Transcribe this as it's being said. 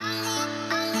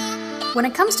When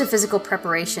it comes to physical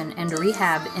preparation and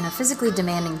rehab in a physically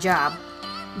demanding job,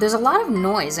 there's a lot of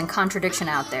noise and contradiction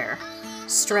out there.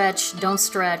 Stretch, don't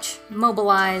stretch,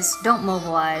 mobilize, don't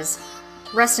mobilize,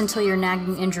 rest until your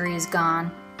nagging injury is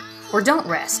gone, or don't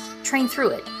rest, train through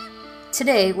it.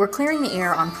 Today, we're clearing the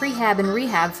air on prehab and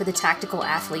rehab for the tactical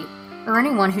athlete, or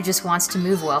anyone who just wants to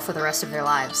move well for the rest of their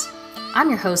lives. I'm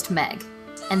your host, Meg,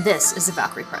 and this is the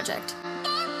Valkyrie Project.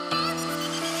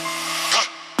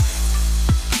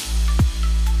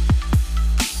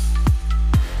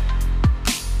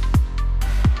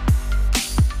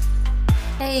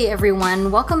 Hey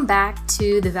everyone, welcome back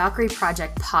to the Valkyrie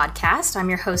Project podcast. I'm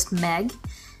your host, Meg.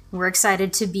 We're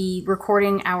excited to be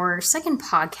recording our second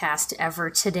podcast ever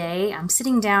today. I'm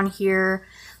sitting down here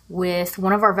with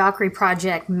one of our Valkyrie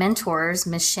Project mentors,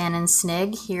 Miss Shannon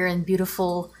Snigg, here in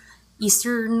beautiful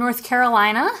Eastern North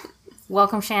Carolina.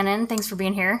 Welcome, Shannon. Thanks for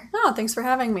being here. Oh, thanks for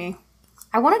having me.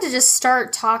 I wanted to just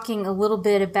start talking a little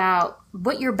bit about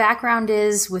what your background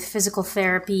is with physical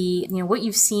therapy, what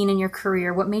you've seen in your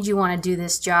career, what made you want to do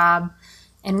this job,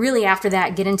 and really after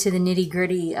that get into the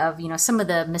nitty-gritty of, some of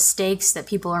the mistakes that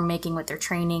people are making with their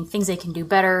training, things they can do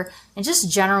better, and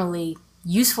just generally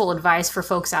useful advice for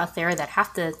folks out there that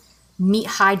have to meet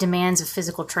high demands of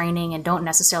physical training and don't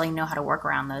necessarily know how to work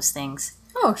around those things.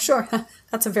 Oh, sure.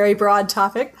 That's a very broad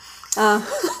topic.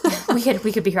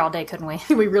 We could be here all day, couldn't we?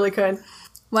 We really could.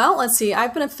 Well, let's see.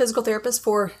 I've been a physical therapist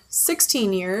for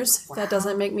 16 years. Wow. That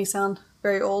doesn't make me sound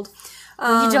very old.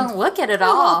 You don't look it at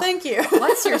all. Oh, thank you.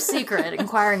 What's your secret?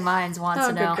 Inquiring minds want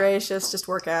to know. Oh, good gracious. Just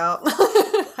work out.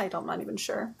 I'm not even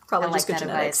sure. Probably just good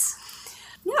genetics.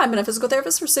 Yeah, I've been a physical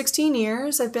therapist for 16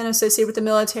 years. I've been associated with the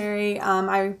military.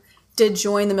 I did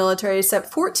join the military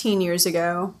 14 years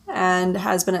ago and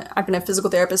I've been a physical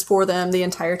therapist for them the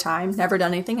entire time. Never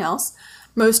done anything else.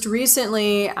 Most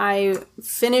recently, I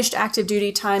finished active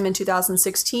duty time in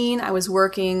 2016. I was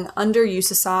working under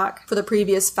USASOC for the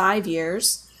previous 5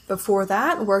 years. Before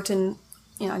that, worked in,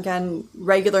 again,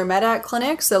 regular med-act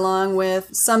clinics along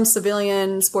with some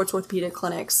civilian sports orthopedic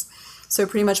clinics. So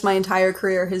pretty much my entire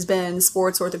career has been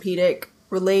sports orthopedic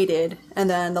related. And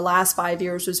then the last 5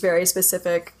 years was very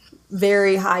specific,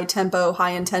 very high tempo,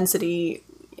 high intensity,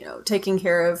 taking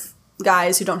care of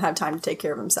guys who don't have time to take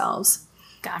care of themselves.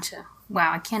 Gotcha.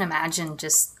 Wow, I can't imagine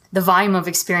just the volume of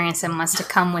experience that must have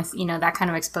come with, that kind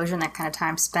of exposure and that kind of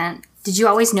time spent. Did you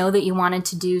always know that you wanted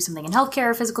to do something in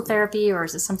healthcare, physical therapy, or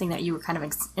is this something that you were kind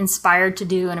of inspired to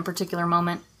do in a particular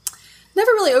moment?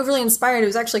 Never really overly inspired. It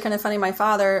was actually kind of funny. My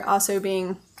father also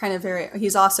being kind of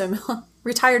he's also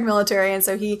retired military, and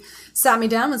so he sat me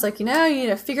down and was like, you need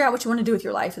to figure out what you want to do with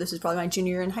your life. This was probably my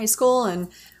junior year in high school, and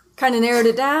kind of narrowed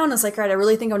it down. I was like, all right, I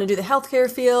really think I want to do the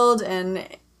healthcare field, and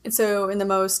so in the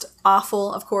most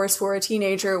awful, of course, for a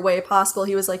teenager way possible,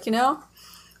 he was like,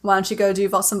 why don't you go do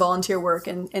some volunteer work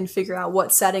and figure out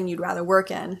what setting you'd rather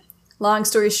work in. Long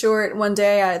story short, one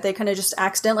day they kind of just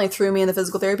accidentally threw me in the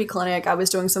physical therapy clinic. I was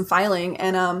doing some filing,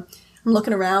 and I'm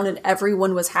looking around, and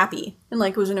everyone was happy and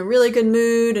was in a really good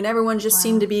mood, and everyone just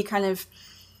seemed to be kind of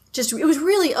it was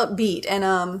really upbeat. And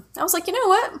I was like, you know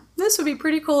what? This would be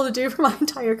pretty cool to do for my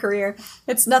entire career.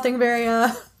 It's nothing very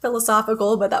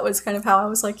philosophical, but that was kind of how I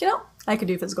was like, I could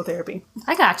do physical therapy.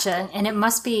 I gotcha. And it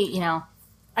must be,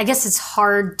 I guess it's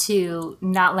hard to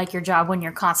not like your job when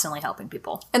you're constantly helping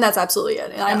people. And that's absolutely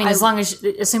it. As long as,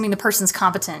 assuming the person's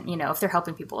competent, if they're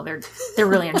helping people, they're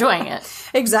really enjoying it.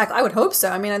 Exactly. I would hope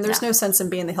so. There's no sense in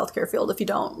being in the healthcare field if you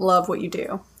don't love what you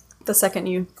do. The second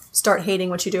you start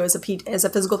hating what you do as a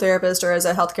physical therapist or as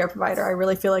a healthcare provider, I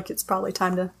really feel like it's probably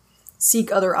time to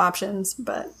seek other options.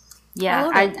 But yeah,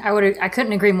 I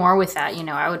couldn't agree more with that.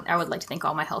 I would like to think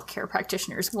all my healthcare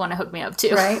practitioners want to hook me up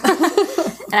too. Right.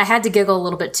 And I had to giggle a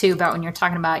little bit too about when you're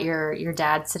talking about your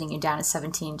dad sitting you down at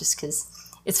 17, just because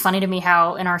it's funny to me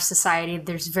how in our society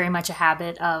there's very much a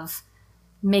habit of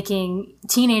making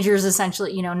teenagers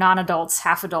essentially, non-adults,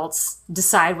 half adults,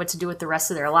 decide what to do with the rest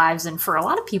of their lives. And for a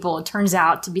lot of people, it turns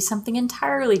out to be something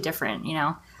entirely different.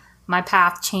 My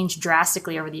path changed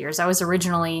drastically over the years. I was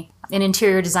originally an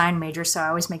interior design major, so I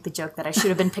always make the joke that I should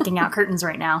have been picking out curtains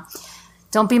right now.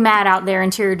 Don't be mad out there,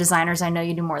 interior designers. I know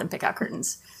you do more than pick out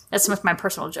curtains. That's my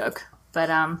personal joke.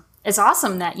 But it's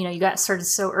awesome that, you got started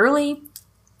so early.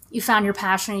 You found your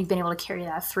passion, and you've been able to carry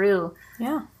that through.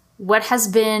 Yeah. What has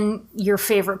been your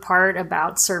favorite part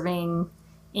about serving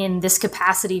in this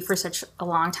capacity for such a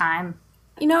long time?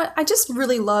 I just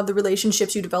really love the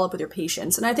relationships you develop with your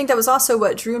patients. And I think that was also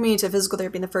what drew me to physical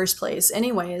therapy in the first place.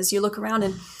 Anyway, is you look around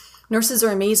and nurses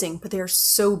are amazing, but they are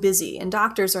so busy. And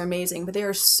doctors are amazing, but they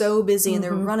are so busy and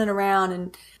they're running around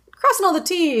and crossing all the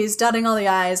T's, dotting all the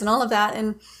I's and all of that.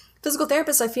 And physical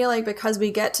therapists, I feel like because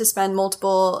we get to spend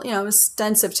multiple,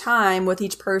 extensive time with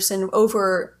each person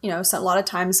over, so a lot of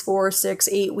times 4, 6,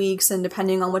 8 weeks, and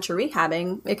depending on what you're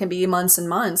rehabbing, it can be months and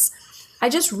months. I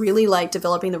just really like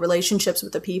developing the relationships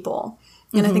with the people.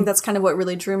 And I think that's kind of what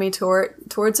really drew me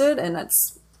towards it. And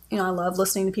that's, I love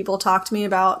listening to people talk to me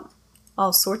about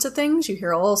all sorts of things. You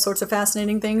hear all sorts of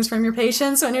fascinating things from your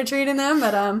patients when you're treating them.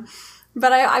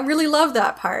 But I really love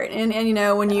that part. And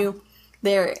when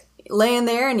they're laying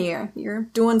there and you're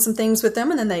doing some things with them,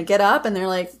 and then they get up and they're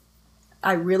like,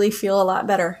 I really feel a lot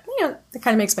better. It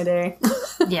kind of makes my day.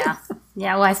 Yeah.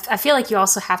 Well, I feel like you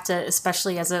also have to,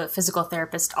 especially as a physical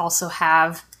therapist, also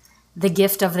have the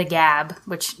gift of the gab,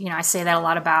 which, I say that a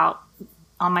lot about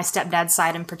on my stepdad's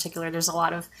side in particular. There's a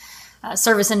lot of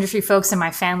service industry folks in my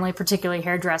family, particularly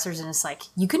hairdressers. And it's like,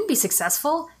 you couldn't be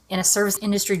successful in a service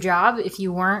industry job if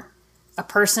you weren't a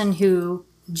person who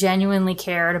genuinely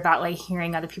cared about like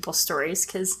hearing other people's stories.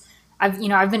 Because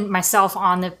I've been myself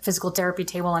on the physical therapy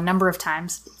table a number of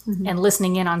times and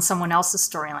listening in on someone else's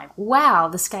story and like, wow,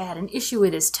 this guy had an issue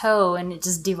with his toe and it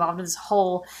just devolved into this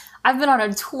whole, I've been on a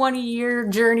 20-year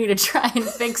journey to try and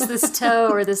fix this toe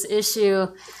or this issue.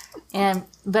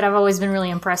 But I've always been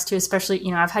really impressed too,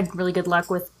 especially, I've had really good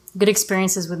luck with good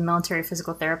experiences with military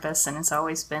physical therapists, and it's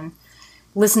always been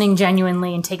listening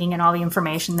genuinely and taking in all the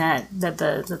information that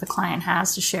the client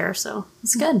has to share. So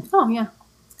it's good. Oh, yeah.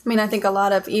 I mean, I think a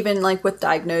lot of, even like with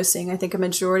diagnosing, I think a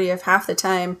majority of half the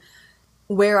time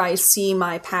where I see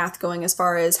my path going as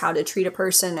far as how to treat a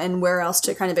person and where else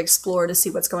to kind of explore to see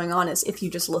what's going on is if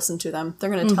you just listen to them. They're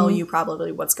going to tell you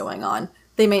probably what's going on.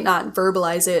 They may not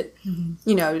verbalize it,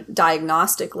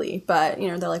 diagnostically, but,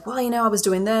 they're like, well, I was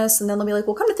doing this. And then they'll be like,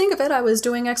 well, come to think of it, I was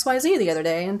doing XYZ the other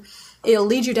day. And it'll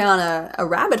lead you down a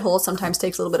rabbit hole. Sometimes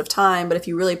takes a little bit of time, but if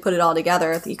you really put it all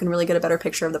together, you can really get a better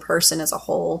picture of the person as a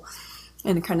whole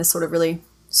and kind of sort of really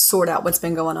sort out what's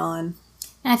been going on.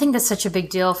 And I think that's such a big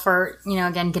deal for,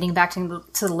 again, getting back to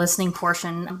the listening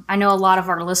portion. I know a lot of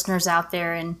our listeners out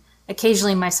there, and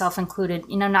occasionally myself included,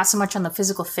 not so much on the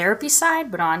physical therapy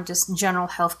side, but on just general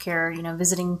healthcare,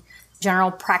 visiting general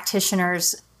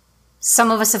practitioners. Some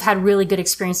of us have had really good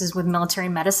experiences with military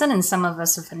medicine, and some of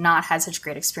us have not had such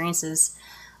great experiences.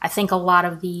 I think a lot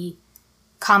of the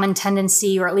common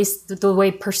tendency, or at least the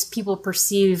way people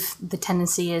perceive the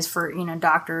tendency is for,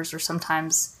 doctors or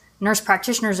sometimes nurse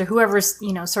practitioners or whoever's,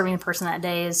 serving the person that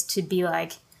day, is to be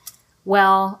like,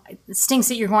 well, it stinks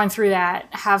that you're going through that.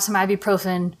 Have some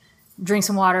ibuprofen, drink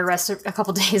some water, rest a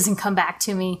couple days and come back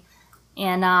to me.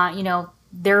 And,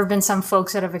 there have been some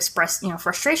folks that have expressed,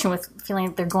 frustration with feeling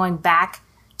like they're going back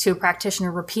to a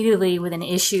practitioner repeatedly with an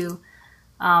issue.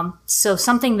 So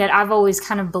something that I've always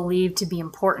kind of believed to be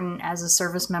important as a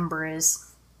service member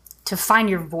is to find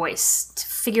your voice, to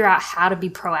figure out how to be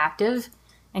proactive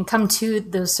and come to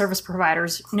those service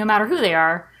providers, no matter who they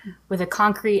are, with a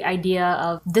concrete idea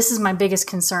of, this is my biggest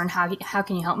concern, how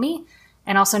can you help me?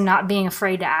 And also not being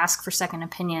afraid to ask for second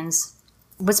opinions.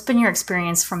 What's been your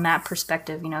experience from that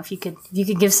perspective? If you could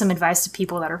give some advice to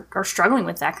people that are struggling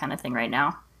with that kind of thing right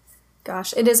now.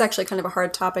 Gosh, it is actually kind of a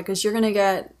hard topic, because you're going to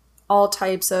get all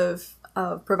types of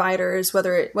providers,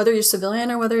 whether you're civilian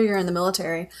or whether you're in the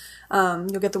military.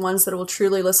 You'll get the ones that will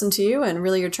truly listen to you and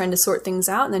really you're trying to sort things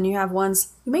out. And then you have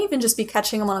ones, you may even just be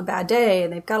catching them on a bad day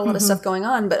and they've got a lot of stuff going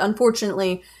on. But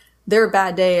unfortunately, their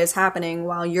bad day is happening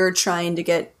while you're trying to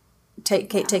get taken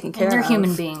care of. And they're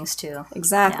human beings too.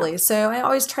 Exactly. Yeah. So I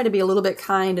always try to be a little bit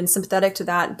kind and sympathetic to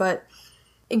that. But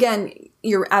again,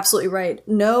 you're absolutely right.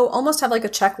 Almost have like a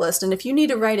checklist. And if you need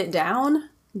to write it down,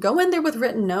 go in there with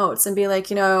written notes and be like,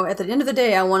 at the end of the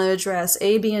day, I want to address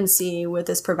A, B, and C with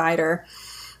this provider.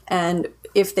 And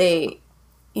if they,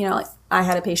 I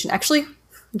had a patient actually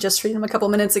just treated him a couple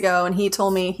minutes ago, and he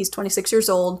told me he's 26 years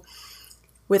old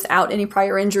without any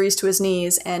prior injuries to his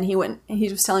knees. And he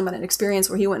was telling about an experience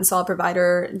where he went and saw a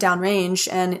provider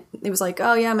downrange, and it was like,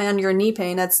 oh yeah, man, your knee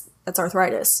pain, that's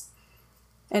arthritis.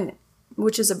 And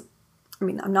which is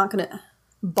I'm not going to,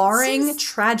 barring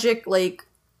tragic, like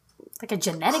a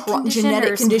genetic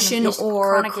condition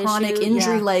or chronic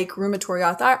injury like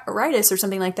rheumatoid arthritis or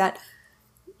something like that.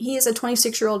 He is a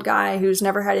 26-year-old guy who's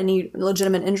never had any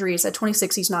legitimate injuries. At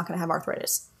 26, he's not going to have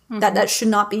arthritis. That should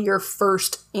not be your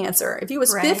first answer. If he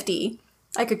was 50,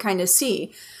 I could kind of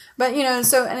see. But,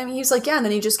 he's like, yeah, and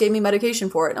then he just gave me medication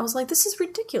for it. And I was like, this is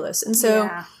ridiculous. And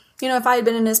so, if I had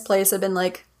been in his place, I'd been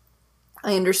like,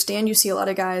 I understand you see a lot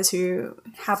of guys who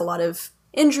have a lot of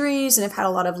injuries and have had a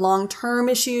lot of long-term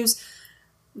issues,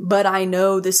 but I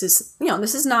know this is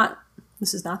not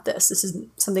this. This is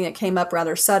something that came up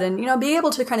rather sudden. Be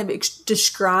able to kind of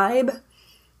describe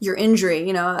your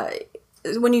injury.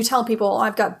 when you tell people, oh,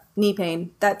 I've got knee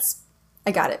pain,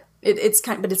 I got it.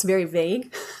 But it's very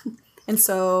vague. And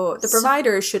so the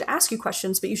provider should ask you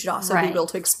questions, but you should also be able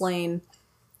to explain,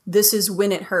 this is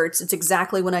when it hurts. It's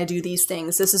exactly when I do these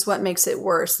things. This is what makes it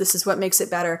worse. This is what makes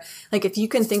it better. Like if you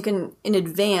can think in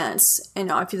advance,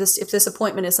 and if this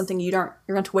appointment is something you're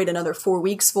going to wait another 4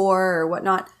 weeks for or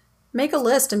whatnot, make a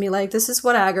list and be like, this is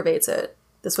what aggravates it.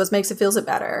 This is what makes it feels it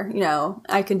better.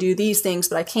 I can do these things,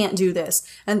 but I can't do this.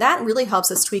 And that really helps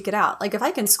us tweak it out. Like if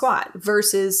I can squat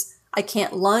versus I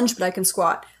can't lunge, but I can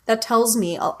squat, that tells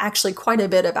me actually quite a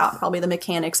bit about probably the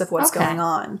mechanics of what's going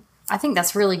on. I think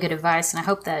that's really good advice, and I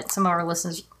hope that some of our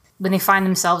listeners, when they find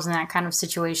themselves in that kind of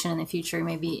situation in the future,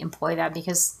 maybe employ that,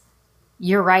 because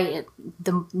you're right.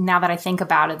 Now that I think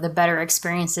about it, the better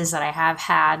experiences that I have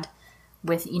had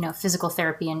with, physical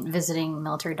therapy and visiting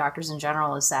military doctors in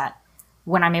general is that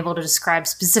when I'm able to describe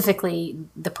specifically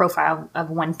the profile of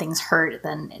when things hurt,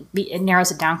 then it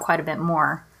narrows it down quite a bit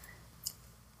more.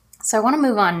 So I want to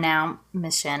move on now,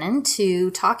 Miss Shannon, to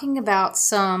talking about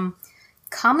some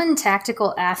common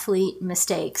tactical athlete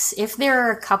mistakes. If there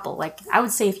are a couple, like I would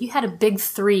say if you had a big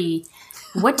 3,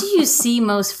 what do you see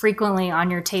most frequently on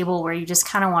your table where you just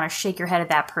kind of want to shake your head at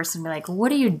that person and be like,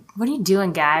 what are you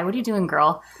doing, guy? What are you doing,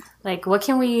 girl? Like, what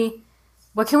can we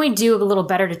do a little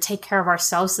better to take care of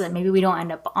ourselves so that maybe we don't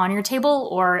end up on your table?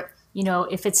 Or,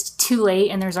 if it's too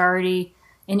late and there's already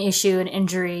an issue, an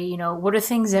injury, what are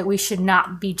things that we should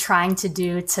not be trying to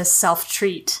do to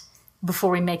self-treat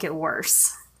before we make it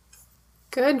worse?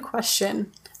 Good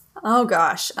question. Oh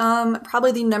gosh.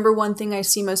 Probably the number one thing I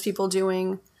see most people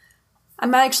doing, I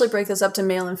might actually break this up to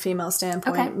male and female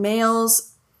standpoint. Okay.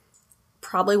 Males,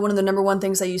 probably one of the number one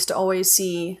things I used to always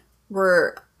see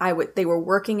they were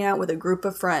working out with a group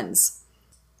of friends.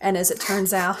 And as it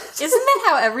turns out... Isn't that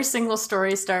how every single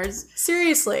story starts?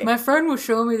 Seriously. My friend was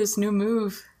showing me this new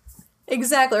move.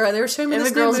 Exactly right. They were showing me this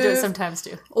new move. And the girls do it sometimes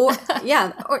too. Or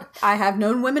I have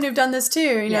known women who've done this too.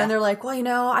 And they're like,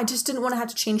 well, I just didn't want to have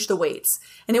to change the weights.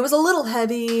 And it was a little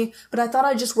heavy, but I thought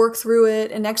I'd just work through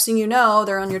it. And next thing you know,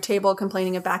 they're on your table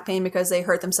complaining of back pain because they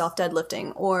hurt themselves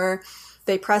deadlifting. Or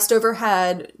they pressed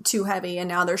overhead too heavy and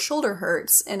now their shoulder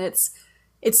hurts. And it's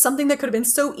something that could have been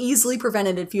so easily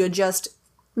prevented if you had just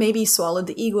maybe swallowed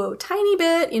the ego a tiny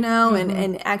bit,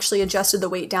 and actually adjusted the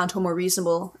weight down to a more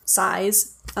reasonable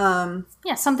size.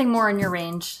 Something more in your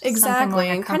range. Exactly.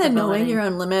 And kind of knowing your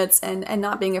own limits and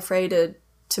not being afraid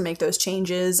to make those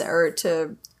changes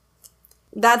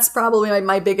that's probably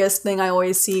my biggest thing I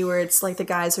always see, where it's like the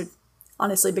guys are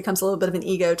honestly becomes a little bit of an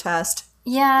ego test.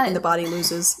 Yeah. And the body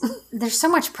loses. There's so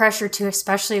much pressure too,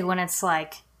 especially when it's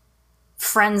like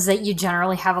friends that you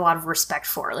generally have a lot of respect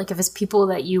for. Like if it's people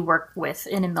that you work with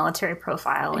in a military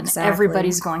profile and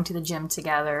everybody's going to the gym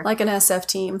together. Like an SF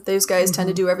team. Those guys tend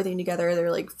to do everything together. They're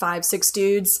like 5-6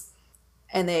 dudes.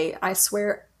 And I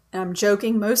swear, I'm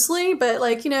joking mostly,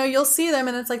 but you'll see them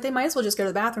and it's like they might as well just go to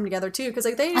the bathroom together too, because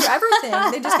they do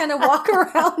everything. They just kind of walk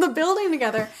around the building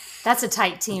together. That's a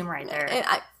tight team right there. And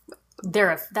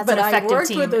that's an effective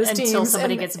team until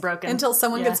somebody gets broken. Until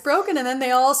someone gets broken, and then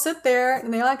they all sit there,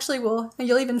 and they actually will. And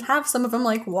you'll even have some of them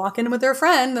walk in with their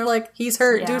friend. They're like, "He's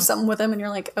hurt. Do something with him." And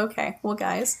you're like, "Okay, well,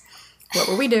 guys, what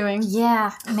were we doing?"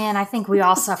 Yeah, man, I think we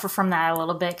all suffer from that a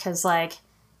little bit because,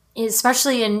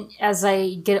 especially as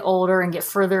I get older and get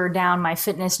further down my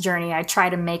fitness journey, I try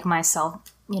to make myself,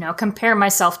 compare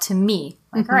myself to me.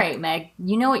 All right, Meg,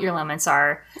 you know what your limits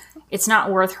are. It's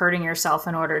not worth hurting yourself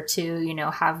in order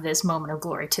to, have this moment of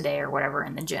glory today or whatever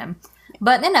in the gym.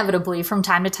 But inevitably, from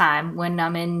time to time, when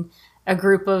I'm in a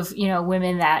group of,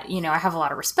 women that, I have a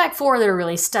lot of respect for, that are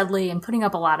really studly and putting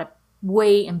up a lot of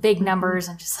weight and big numbers,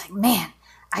 I'm just like, man,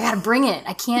 I got to bring it.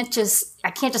 I can't just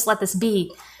let this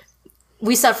be.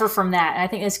 We suffer from that. And I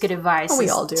think that's good advice. We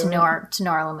all do. To know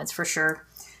our limits for sure.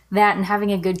 That and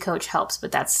having a good coach helps,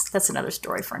 but that's another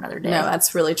story for another day. No,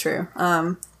 that's really true.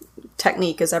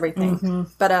 Technique is everything.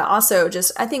 But also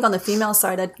I think on the female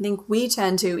side, I think we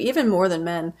tend to, even more than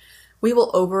men, we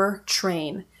will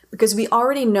overtrain because we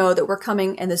already know that we're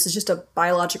coming, and this is just a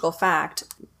biological fact,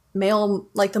 male,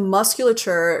 the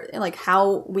musculature,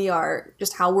 how we are,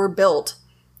 just how we're built.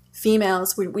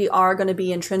 Females, we are going to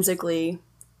be intrinsically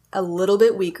a little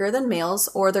bit weaker than males,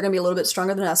 or they're going to be a little bit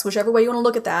stronger than us, whichever way you want to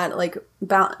look at that,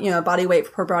 body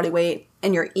weight per body weight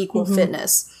and your equal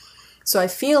fitness. So I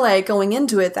feel like going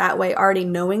into it that way, already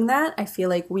knowing that, I feel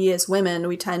like we as women,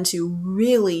 we tend to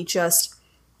really just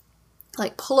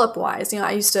pull up wise.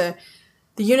 The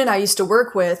unit I used to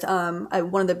work with,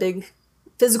 one of the big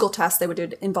physical tests they would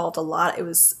do involved a lot. It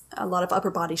was a lot of upper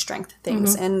body strength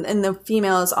things. And the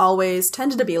females always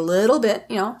tended to be a little bit,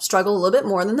 struggle a little bit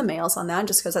more than the males on that,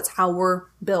 just because that's how we're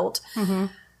built.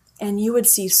 And you would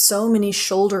see so many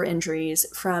shoulder injuries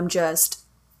from just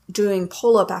doing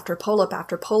pull-up after pull-up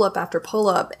after pull-up after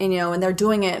pull-up, and they're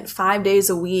doing it 5 days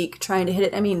a week trying to hit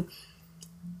it. I mean,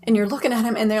 and you're looking at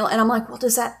them and I'm like, well,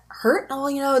 does that hurt?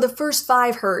 Oh, the first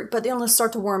 5 hurt, but they only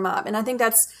start to warm up. And I think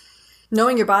that's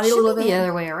knowing your body a little bit. The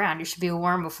other way around. You should be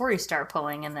warm before you start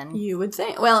pulling, and then you would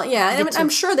think. Well, yeah, I'm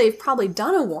sure they've probably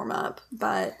done a warm-up,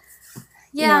 but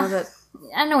yeah.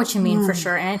 I know what you mean for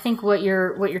sure, and I think what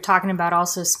you're talking about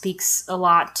also speaks a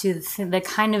lot to the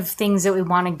kind of things that we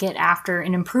want to get after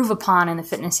and improve upon in the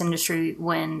fitness industry.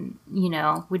 When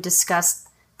we discussed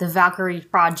the Valkyrie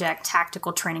Project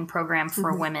tactical training program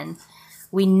for women,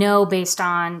 we know based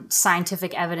on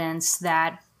scientific evidence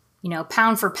that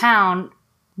pound for pound,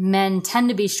 men tend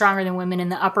to be stronger than women in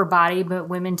the upper body, but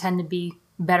women tend to be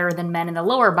better than men in the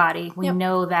lower body. We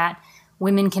know that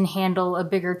women can handle a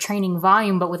bigger training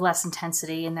volume, but with less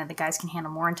intensity, and that the guys can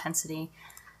handle more intensity.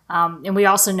 And we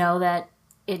also know that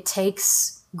it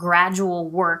takes gradual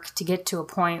work to get to a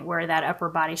point where that upper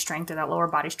body strength or that lower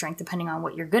body strength, depending on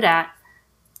what you're good at,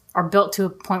 are built to a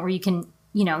point where you can,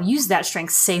 use that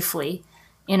strength safely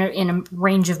in a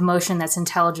range of motion that's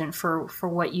intelligent for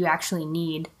what you actually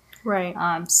need. Right.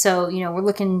 So, we're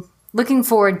looking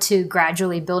forward to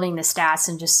gradually building the stats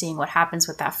and just seeing what happens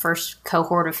with that first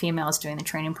cohort of females doing the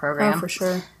training program. Oh, for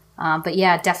sure. But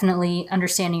yeah, definitely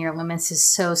understanding your limits is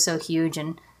so, so huge.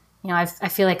 And, I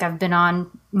feel like I've been on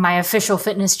my official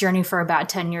fitness journey for about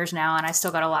 10 years now, and I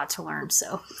still got a lot to learn.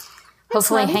 So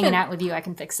hopefully hanging out with you, I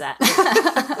can fix that.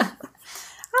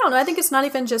 I don't know. I think it's not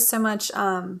even just so much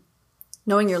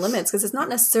knowing your limits, because it's not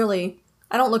necessarily,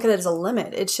 I don't look at it as a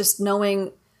limit. It's just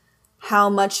knowing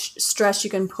how much stress you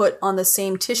can put on the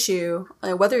same tissue,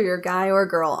 whether you're a guy or a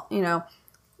girl,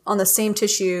 on the same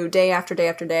tissue day after day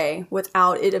after day,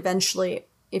 without it eventually,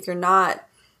 if you're not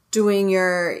doing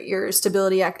your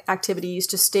stability activities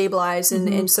to stabilize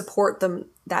and support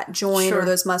that joint or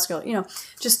those muscles,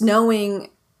 just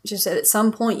knowing, just at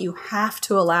some point you have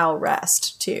to allow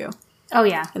rest too. Oh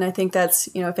yeah. And I think that's,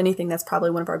 if anything, that's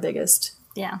probably one of our biggest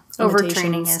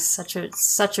overtraining is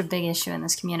such a big issue in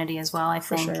this community as well, I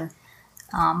think. For sure.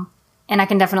 And I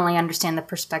can definitely understand the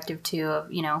perspective too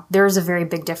of, there is a very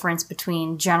big difference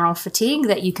between general fatigue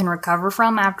that you can recover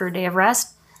from after a day of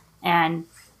rest and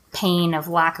pain of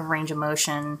lack of range of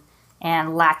motion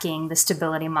and lacking the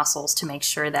stability muscles to make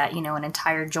sure that, an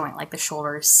entire joint like the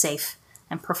shoulder is safe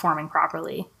and performing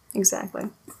properly. Exactly.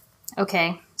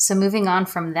 Okay. So moving on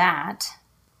from that,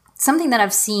 something that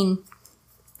I've seen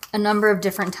a number of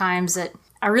different times that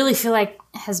I really feel like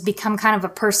has become kind of a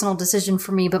personal decision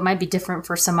for me, but might be different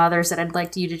for some others that I'd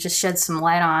like you to just shed some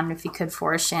light on, if you could,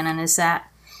 for us, Shannon, is that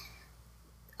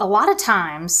a lot of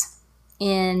times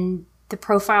in the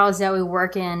profiles that we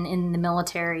work in the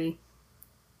military,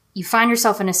 you find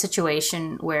yourself in a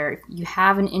situation where you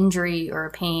have an injury or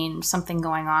a pain, something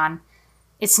going on.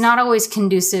 It's not always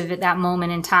conducive at that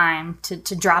moment in time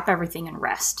to drop everything and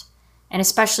rest. And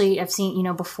especially I've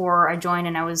seen, before I joined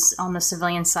and I was on the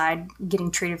civilian side getting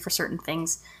treated for certain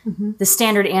things, the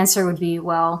standard answer would be,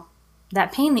 well,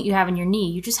 that pain that you have in your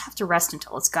knee, you just have to rest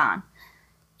until it's gone.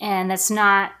 And that's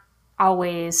not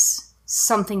always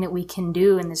something that we can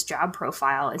do in this job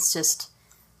profile. It's just,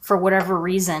 for whatever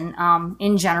reason,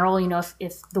 in general,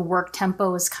 if the work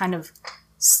tempo is kind of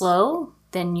slow,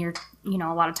 then you're,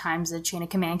 a lot of times the chain of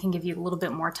command can give you a little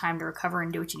bit more time to recover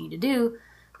and do what you need to do.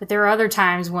 But there are other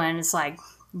times when it's like,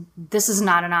 this is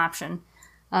not an option.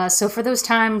 So for those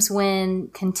times when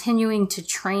continuing to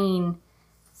train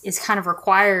is kind of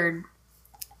required,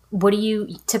 what do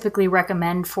you typically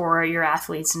recommend for your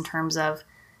athletes in terms of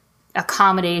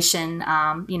accommodation?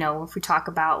 If we talk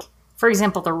about, for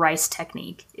example, the RICE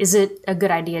technique, is it a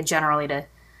good idea generally to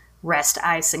rest,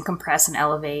 ice, and compress and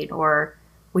elevate? Or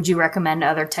would you recommend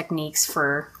other techniques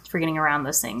for getting around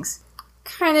those things?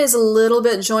 Kind of is a little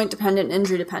bit joint dependent,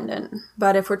 injury dependent.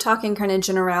 But if we're talking kind of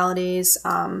generalities,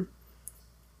 I'm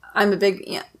a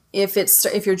big,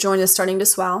 if your joint is starting to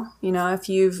swell, if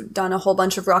you've done a whole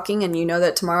bunch of rucking and you know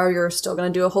that tomorrow you're still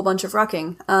going to do a whole bunch of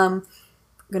rucking,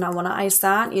 you're going to want to ice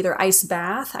that. Either ice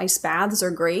bath. Ice baths are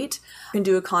great. You can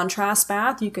do a contrast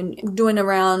bath. You can do it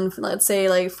around, let's say,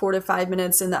 like 4 to 5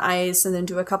 minutes in the ice and then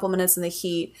do a couple minutes in the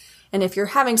heat. And if you're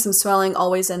having some swelling,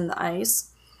 always in the ice.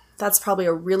 That's probably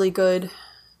a really good...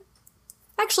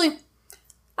 Actually,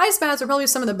 ice baths are probably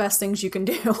some of the best things you can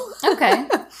do. Okay.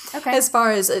 As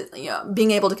far as being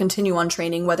able to continue on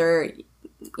training, whether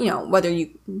whether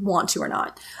you want to or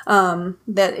not.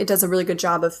 That it does a really good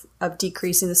job of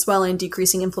decreasing the swelling,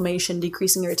 decreasing inflammation,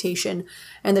 decreasing irritation,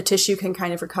 and the tissue can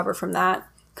kind of recover from that.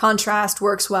 Contrast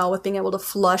works well with being able to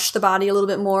flush the body a little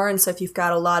bit more. And so if you've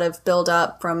got a lot of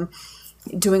buildup from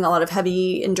doing a lot of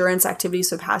heavy endurance activities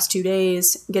for the past 2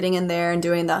 days, getting in there and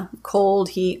doing the cold,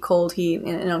 heat,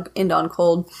 and end on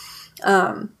cold,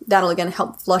 that'll again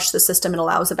help flush the system. It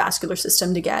allows the vascular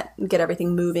system to get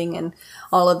everything moving, and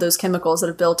all of those chemicals that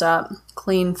have built up,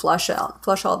 flush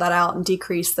all that out and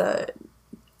decrease the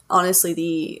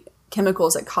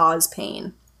chemicals that cause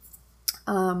pain.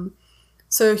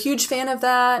 So a huge fan of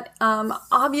that.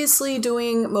 Obviously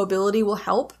doing mobility will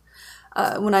help.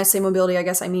 When I say mobility, I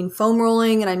guess I mean foam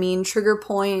rolling, and I mean trigger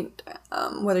point,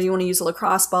 whether you want to use a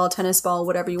lacrosse ball, tennis ball,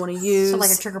 whatever you want to use. So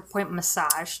like a trigger point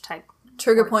massage type.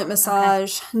 Trigger point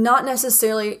massage, okay. Not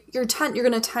necessarily. You're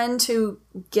going to tend to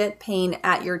get pain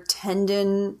at your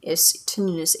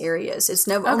tendinous areas. It's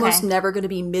almost never going to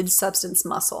be mid-substance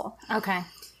muscle. Okay.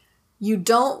 You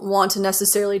don't want to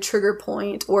necessarily trigger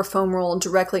point or foam roll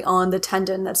directly on the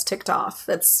tendon that's ticked off.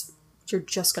 You're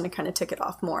just going to kind of tick it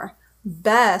off more.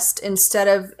 Best, instead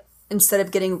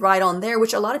of getting right on there,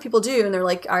 which a lot of people do, and they're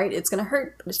like, all right, it's going to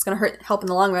hurt, but it's going to help in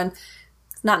the long run.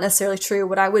 It's not necessarily true.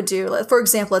 What I would do, for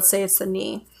example, let's say it's the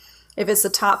knee. If it's the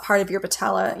top part of your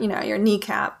patella, your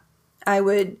kneecap, I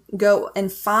would go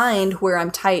and find where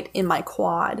I'm tight in my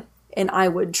quad, and I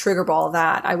would trigger ball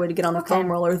that. I would get on the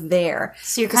foam roller there.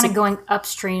 So you're kind of going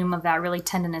upstream of that really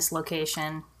tendinous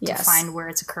location to Yes. find where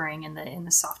it's occurring in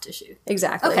the soft tissue.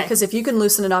 Exactly. Because if you can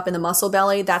loosen it up in the muscle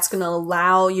belly, that's going to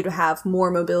allow you to have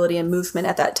more mobility and movement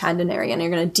at that tendon area, and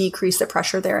you're going to decrease the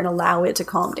pressure there and allow it to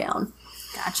calm down.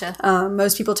 Gotcha.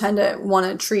 Most people tend to want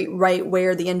to treat right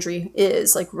where the injury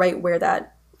is, like right where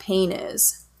that pain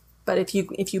is. But if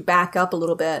you back up a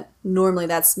little bit, normally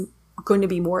that's going to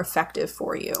be more effective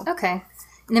for you. Okay.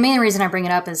 And the main reason I bring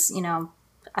it up is,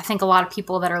 I think a lot of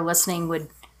people that are listening would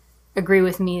agree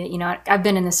with me that, I've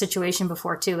been in this situation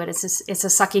before too, but it's a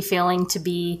sucky feeling to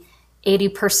be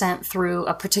 80% through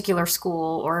a particular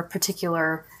school or a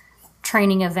particular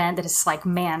training event that it's like,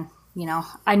 man,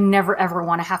 I never ever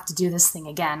want to have to do this thing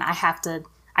again. I have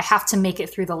to make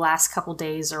it through the last couple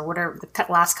days or whatever, the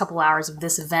last couple hours of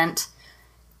this event.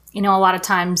 A lot of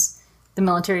times the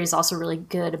military is also really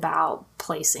good about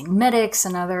placing medics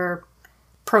and other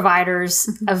providers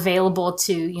available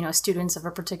to, students of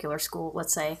a particular school,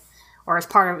 let's say, or as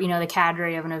part of, the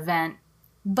cadre of an event.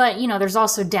 But, there's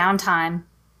also downtime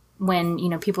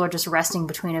when, people are just resting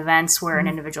between events where an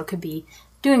individual could be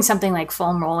doing something like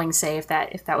foam rolling, say, if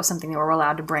that was something they were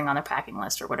allowed to bring on their packing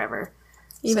list or whatever.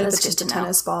 Even if it's just a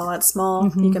tennis ball that's small,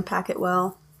 you can pack it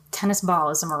well. Tennis ball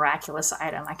is a miraculous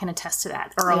item. I can attest to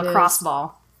that. Or a lacrosse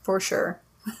ball. For sure.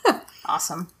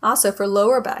 Awesome. Also for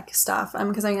lower back stuff,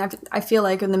 because I feel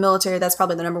like in the military, that's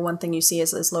probably the number one thing you see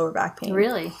is lower back pain.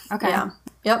 Really? Okay. Yeah.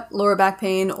 Yep. Lower back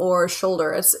pain or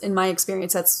shoulder. It's in my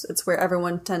experience, it's where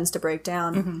everyone tends to break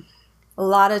down. Mm-hmm. A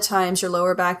lot of times your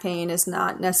lower back pain is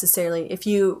not necessarily,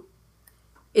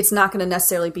 it's not going to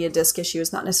necessarily be a disc issue.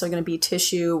 It's not necessarily going to be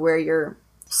tissue where your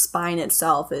spine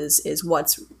itself is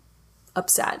what's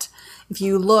upset. If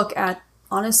you look at,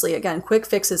 honestly, again, quick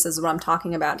fixes is what I'm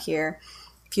talking about here.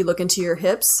 If you look into your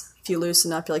hips, if you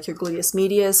loosen up like your gluteus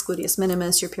medius, gluteus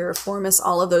minimus, your piriformis,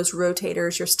 all of those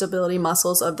rotators, your stability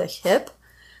muscles of the hip,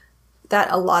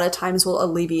 that a lot of times will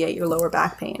alleviate your lower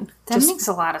back pain. That makes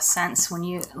a lot of sense when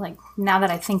you, now that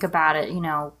I think about it,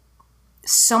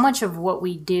 so much of what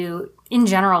we do in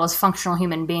general as functional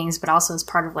human beings, but also as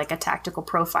part of a tactical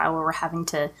profile where we're having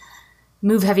to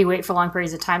move heavy weight for long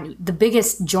periods of time. The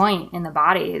biggest joint in the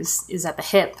body is at the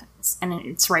hip, and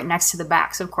it's right next to the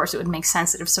back. So of course it would make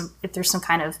sense that if there's some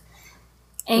kind of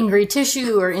angry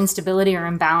tissue or instability or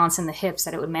imbalance in the hips,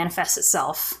 that it would manifest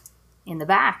itself in the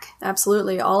back.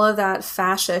 Absolutely. All of that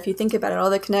fascia, if you think about it, all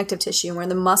the connective tissue where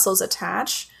the muscles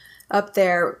attach up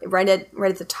there, right at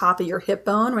the top of your hip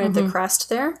bone, right at the crest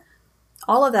there,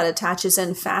 all of that attaches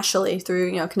in fascially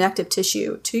through, connective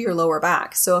tissue to your lower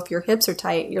back. So if your hips are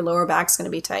tight, your lower back's going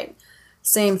to be tight.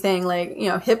 Same thing,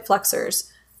 hip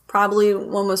flexors, probably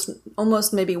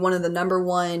almost maybe one of the number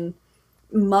one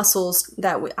muscles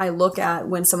that I look at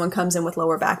when someone comes in with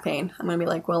lower back pain. I'm going to be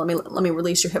like, well, let me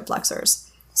release your hip flexors.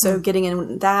 So getting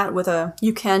in that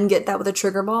you can get that with a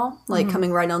trigger ball,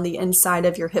 coming right on the inside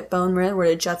of your hip bone where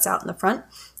it juts out in the front.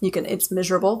 It's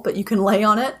miserable, but you can lay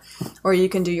on it, or you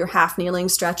can do your half kneeling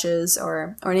stretches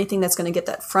or anything that's going to get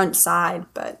that front side.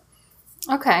 But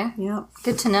okay. Yeah.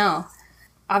 Good to know.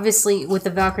 Obviously with the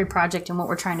Valkyrie project and what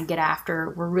we're trying to get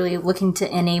after, we're really looking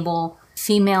to enable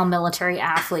female military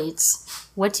athletes,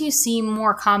 what do you see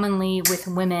more commonly with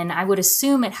women? I would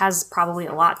assume it has probably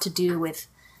a lot to do with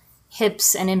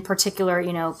hips, and in particular,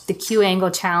 you know, the Q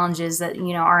angle challenges that,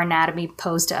 you know, our anatomy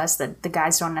pose to us that the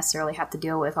guys don't necessarily have to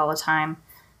deal with all the time.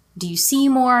 Do you see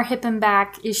more hip and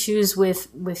back issues with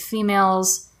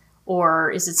females,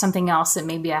 or is it something else that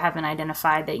maybe I haven't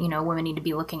identified that, you know, women need to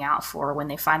be looking out for when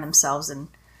they find themselves in,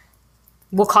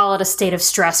 we'll call it a state of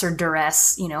stress or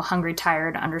duress, you know, hungry,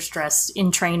 tired, under stress,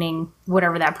 in training,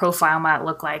 whatever that profile might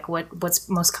look like? What's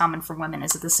most common for women?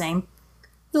 Is it the same?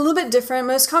 A little bit different.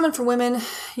 Most common for women,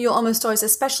 you'll almost always,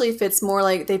 especially if it's more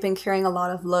like they've been carrying a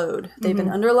lot of load. They've been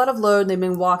under a lot of load. They've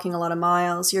been walking a lot of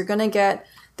miles. You're going to get,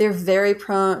 they're very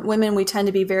prone, women, we tend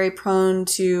to be very prone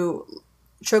to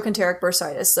trochanteric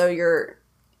bursitis. So your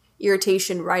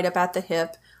irritation right up at the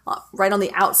hip, right on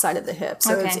the outside of the hip.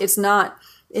 So it's not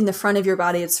in the front of your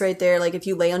body. It's right there. Like if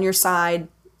you lay on your side,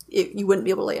 you wouldn't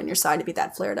be able to lay on your side to be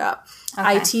that flared up.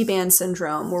 IT band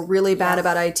syndrome. We're really bad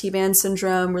about IT band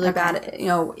syndrome. Really bad. You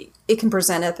know, it can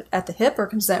present at the hip or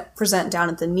can present down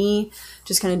at the knee.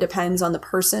 Just kind of depends on the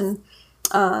person.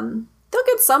 They'll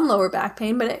get some lower back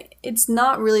pain, but it's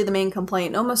not really the main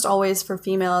complaint. Almost always for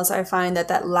females, I find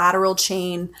that lateral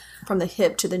chain from the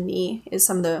hip to the knee is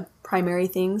some of the primary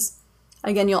things.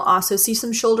 Again, you'll also see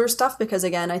some shoulder stuff because,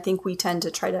 again, I think we tend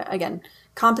to try to, again,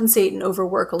 compensate and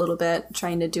overwork a little bit,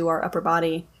 trying to do our upper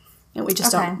body. And we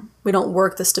just don't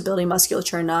work the stability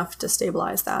musculature enough to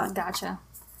stabilize that. Gotcha.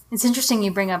 It's interesting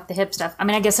you bring up the hip stuff. I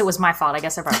mean, I guess it was my fault. I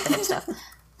guess I brought up the hip stuff.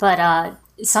 But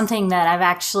something that I've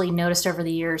actually noticed over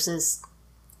the years is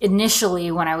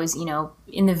initially when I was, you know,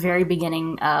 in the very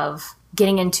beginning of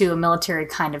getting into a military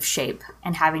kind of shape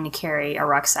and having to carry a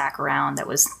rucksack around that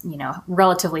was, you know,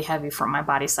 relatively heavy for my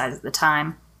body size at the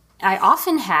time, I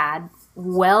often had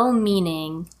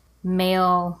well-meaning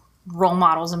male role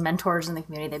models and mentors in the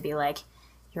community. They'd be like,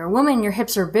 you're a woman, your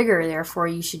hips are bigger, therefore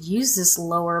you should use this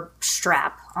lower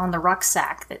strap on the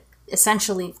rucksack that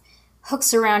essentially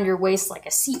hooks around your waist like a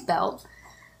seatbelt,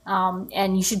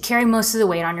 and you should carry most of the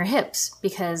weight on your hips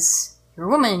because you're a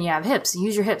woman and you have hips.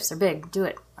 Use your hips, they're big, do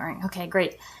it. All right, okay,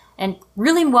 great. And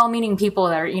really well-meaning people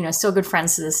that are, you know, still good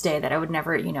friends to this day that I would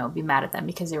never, you know, be mad at them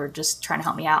because they were just trying to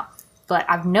help me out. But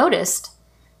I've noticed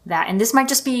that, and this might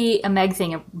just be a Meg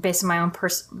thing based on my own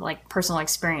personal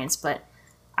experience, but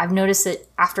I've noticed that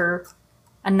after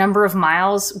a number of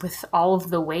miles with all of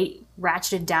the weight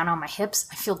ratcheted down on my hips,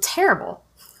 I feel terrible.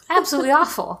 Absolutely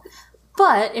awful.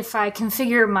 But if I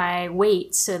configure my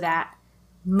weight so that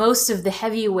most of the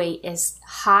heavy weight is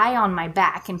high on my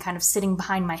back and kind of sitting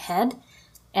behind my head,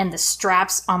 and the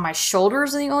straps on my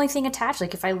shoulders are the only thing attached,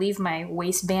 like if I leave my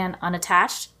waistband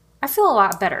unattached, I feel a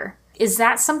lot better. Is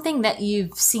that something that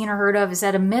you've seen or heard of? Is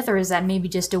that a myth, or is that maybe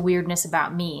just a weirdness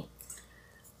about me?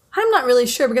 I'm not really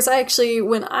sure because I actually,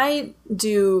 when I've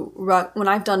done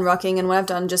rucking and when I've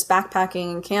done just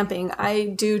backpacking and camping, I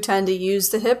do tend to use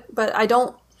the hip, but I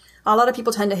don't, a lot of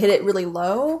people tend to hit it really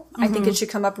low. I think it should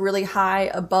come up really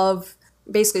high above,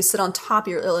 basically sit on top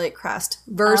of your iliac crest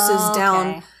versus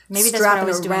down, maybe strapping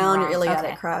around your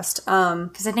iliac crest.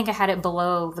 Because I think I had it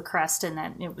below the crest and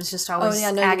that it was just always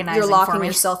agonizing you're locking for me.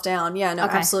 yourself down. Yeah, no,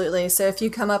 absolutely. So if you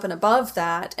come up and above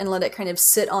that and let it kind of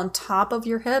sit on top of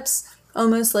your hips,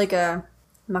 almost like I'm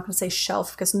not going to say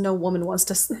shelf because no woman wants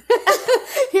to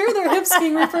hear their hips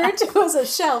being referred to as a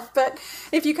shelf. But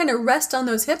if you kind of rest on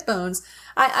those hip bones,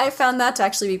 I found that to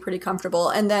actually be pretty comfortable.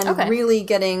 And then really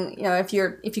getting, you know, if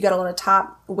you got a lot of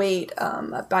top weight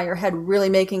by your head, really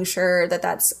making sure that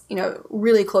that's, you know,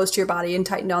 really close to your body and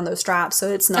tighten down those straps so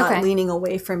it's not leaning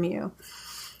away from you.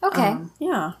 Okay.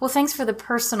 Yeah. Well, thanks for the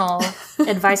personal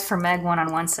advice for Meg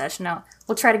one-on-one session. Now,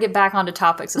 we'll try to get back onto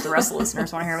topics that the rest of the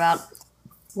listeners want to hear about.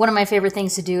 One of my favorite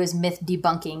things to do is myth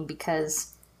debunking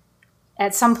because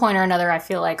at some point or another, I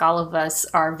feel like all of us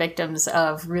are victims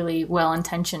of really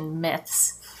well-intentioned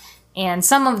myths. And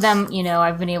some of them, you know,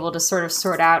 I've been able to sort of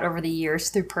sort out over the years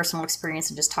through personal experience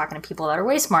and just talking to people that are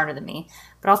way smarter than me.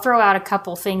 But I'll throw out a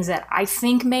couple things that I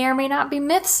think may or may not be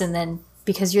myths, and then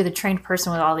because you're the trained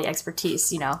person with all the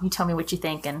expertise, you know, you tell me what you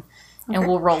think and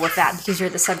we'll roll with that because you're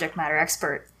the subject matter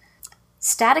expert.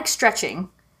 Static stretching.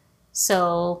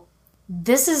 So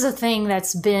this is a thing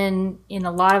that's been in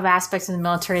a lot of aspects of the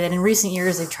military that in recent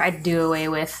years they've tried to do away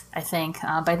with, I think.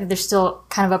 But I think there's still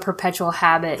kind of a perpetual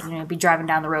habit, you know, be driving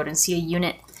down the road and see a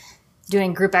unit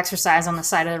doing group exercise on the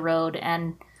side of the road,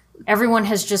 and everyone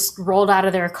has just rolled out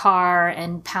of their car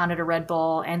and pounded a Red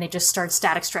Bull, and they just start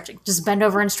static stretching. Just bend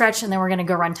over and stretch, and then we're going to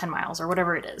go run 10 miles or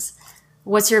whatever it is.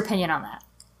 What's your opinion on that?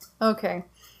 Okay.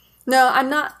 No,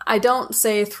 I don't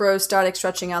say throw static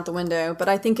stretching out the window, but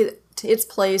I think its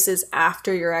place is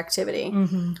after your activity.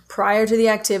 Prior to the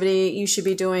activity, you should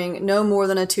be doing no more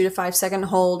than a 2 to 5 second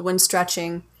hold when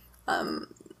stretching.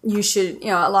 You should,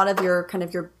 a lot of your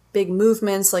your big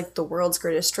movements, like the world's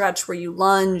greatest stretch, where you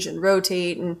lunge and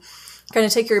rotate and kind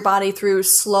of take your body through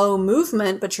slow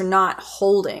movement, but you're not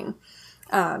holding.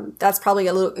 That's probably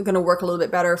going to work a little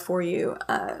bit better for you.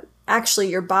 Actually,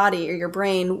 your body or your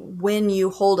brain, when you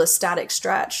hold a static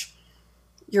stretch,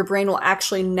 your brain will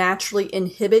actually naturally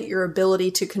inhibit your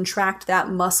ability to contract that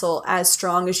muscle as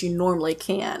strong as you normally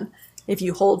can if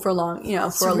you hold for a long,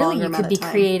 for a longer amount of time. So really, you could be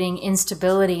creating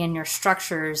instability in your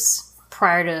structures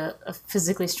prior to a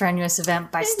physically strenuous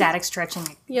event by static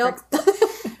stretching. Yep.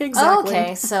 Exactly.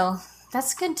 Okay, so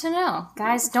that's good to know.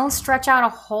 Guys, don't stretch out a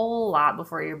whole lot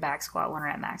before your back squat when we're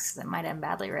at max. That might end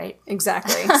badly, right?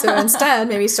 Exactly. So instead,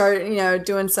 maybe start,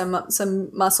 doing some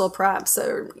muscle preps.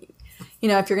 Or,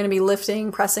 if you're going to be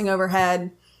lifting, pressing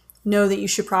overhead, know that you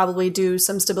should probably do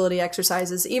some stability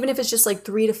exercises, even if it's just like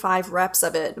 3 to 5 reps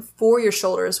of it for your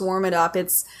shoulders. Warm it up.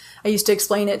 I used to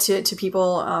explain it to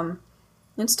people,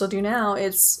 and still do now.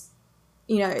 It's,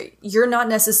 you're not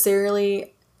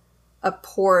necessarily a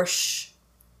Porsche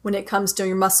when it comes to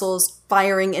your muscles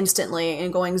firing instantly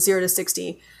and going 0 to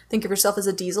 60. Think of yourself as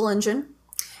a diesel engine,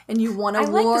 and you want to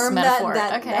warm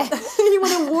you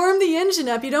want to warm the engine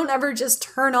up. You don't ever just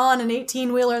turn on an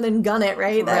 18-wheeler and then gun it,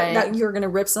 right? That you're going to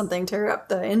rip something, tear up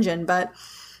the engine. But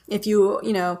if you,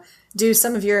 do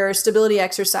some of your stability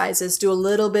exercises, do a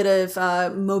little bit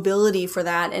of mobility for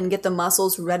that, and get the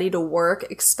muscles ready to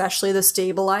work, especially the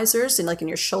stabilizers in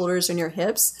your shoulders and your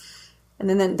hips. And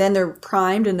then they're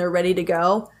primed and they're ready to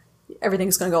go.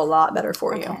 Everything's going to go a lot better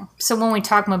for you. So when we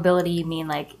talk mobility, you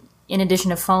mean in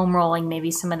addition to foam rolling,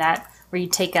 maybe some of that where you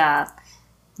take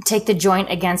the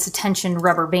joint against a tensioned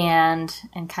rubber band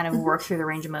and kind of work through the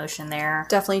range of motion there.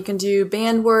 Definitely, you can do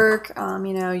band work.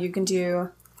 You can do.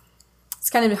 It's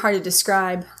kind of hard to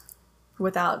describe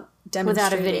without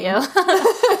demonstrating. Without a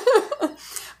video.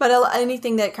 But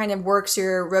anything that kind of works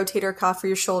your rotator cuff for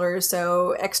your shoulders,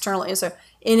 so external, so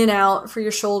in and out for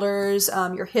your shoulders,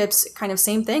 your hips, kind of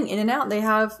same thing, in and out. They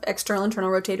have external, internal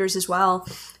rotators as well.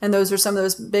 And those are some of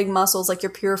those big muscles, like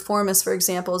your piriformis, for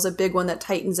example, is a big one that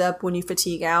tightens up when you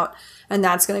fatigue out. And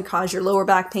that's going to cause your lower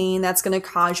back pain. That's going to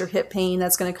cause your hip pain.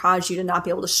 That's going to cause you to not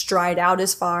be able to stride out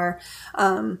as far.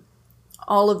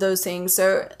 All of those things.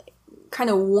 So kind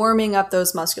of warming up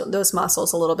those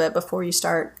muscles a little bit before you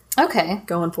start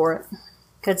going for it.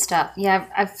 Good stuff. Yeah,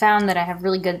 I've found that I have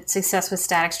really good success with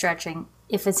static stretching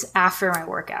if it's after my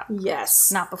workout.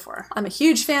 Yes. Not before. I'm a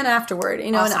huge fan afterward.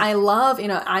 Awesome. And I love,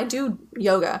 I do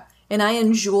yoga and I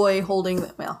enjoy holding,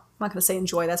 well, I'm not going to say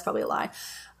enjoy, that's probably a lie.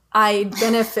 I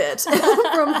benefit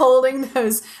from holding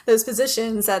those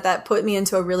positions that put me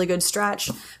into a really good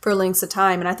stretch for lengths of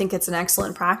time. And I think it's an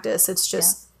excellent practice. It's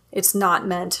just, it's not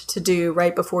meant to do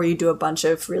right before you do a bunch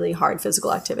of really hard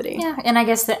physical activity. Yeah. And I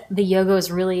guess that the yoga is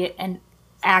really an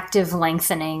active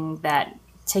lengthening that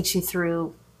takes you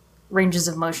through ranges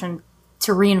of motion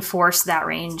to reinforce that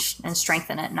range and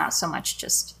strengthen it, not so much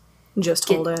just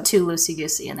hold it too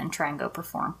loosey-goosey and then try and go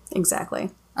perform.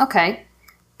 Exactly. Okay.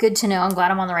 Good to know. I'm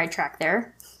glad I'm on the right track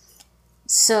there.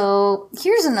 So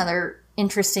here's another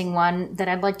interesting one that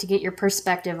I'd like to get your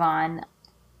perspective on.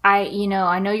 I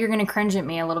know you're going to cringe at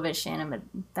me a little bit, Shannon, but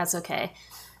that's okay.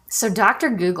 So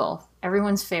Dr. Google,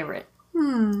 everyone's favorite.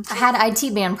 I had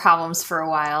IT band problems for a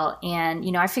while, and,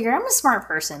 I figured I'm a smart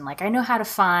person. I know how to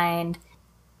find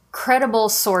credible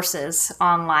sources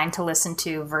online to listen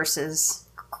to versus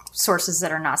sources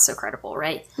that are not so credible,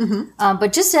 right? Mm-hmm.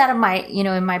 But just out of my,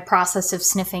 in my process of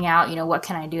sniffing out, what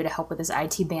can I do to help with this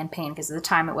IT band pain? Because at the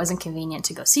time it wasn't convenient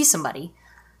to go see somebody.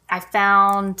 I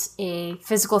found a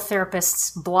physical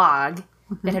therapist's blog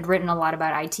that had written a lot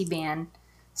about IT band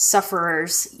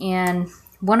sufferers. And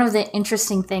one of the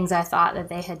interesting things I thought that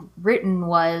they had written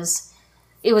was,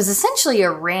 it was essentially a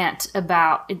rant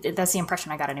about, that's the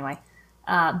impression I got anyway,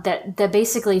 that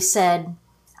basically said,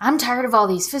 I'm tired of all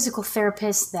these physical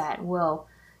therapists that will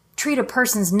treat a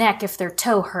person's neck if their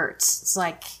toe hurts. It's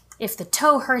like, if the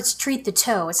toe hurts, treat the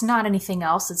toe. It's not anything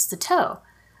else, it's the toe.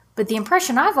 But the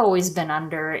impression I've always been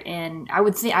under, and I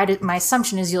would think, my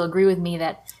assumption is you'll agree with me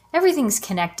that everything's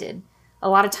connected. A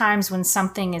lot of times when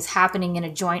something is happening in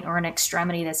a joint or an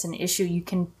extremity that's an issue, you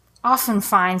can often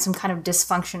find some kind of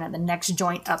dysfunction at the next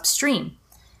joint upstream.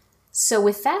 So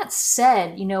with that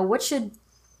said, what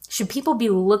should people be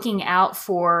looking out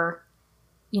for,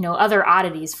 other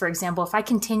oddities? For example, if I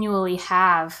continually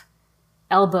have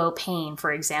elbow pain,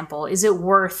 for example, is it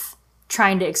worth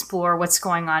trying to explore what's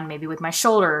going on maybe with my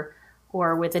shoulder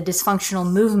or with a dysfunctional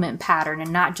movement pattern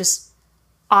and not just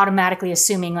automatically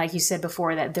assuming, like you said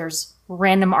before, that there's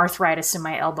random arthritis in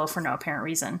my elbow for no apparent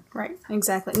reason. Right.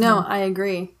 Exactly. No, I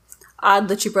agree. Odd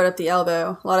that you brought up the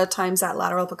elbow. A lot of times that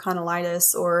lateral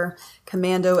epicondylitis or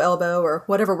commando elbow or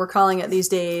whatever we're calling it these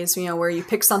days, where you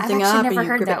pick something up. I've and never you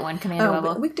heard grip that it. one, commando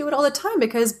elbow. We do it all the time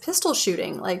because pistol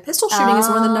shooting. Like pistol shooting is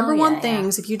one of the number one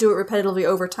things. If you do it repetitively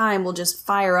over time, will just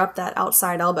fire up that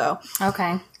outside elbow.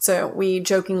 Okay. So we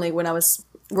jokingly, when I was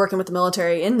working with the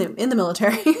military in the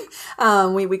military,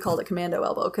 we called it commando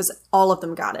elbow because all of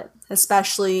them got it,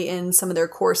 especially in some of their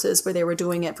courses where they were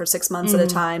doing it for 6 months at a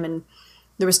time, and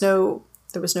there was no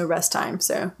rest time,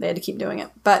 so they had to keep doing it.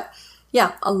 But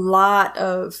yeah, a lot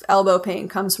of elbow pain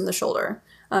comes from the shoulder.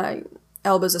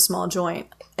 Elbow's a small joint.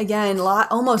 Again,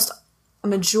 almost a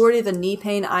majority of the knee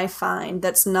pain I find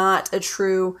that's not a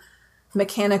true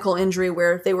mechanical injury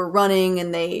where they were running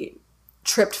and they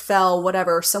tripped, fell,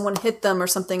 whatever, someone hit them or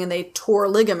something and they tore a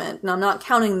ligament. And I'm not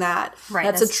counting that. Right,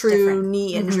 that's a true different.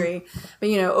 knee injury. But,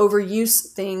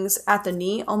 overuse things at the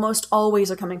knee almost always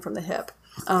are coming from the hip.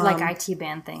 Like IT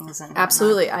band things. And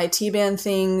absolutely. IT band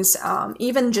things.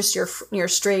 Even just your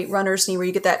straight runner's knee where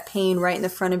you get that pain right in the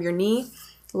front of your knee.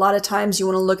 A lot of times you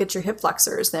want to look at your hip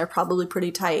flexors. They're probably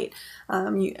pretty tight.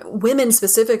 Women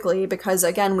specifically, because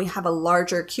again, we have a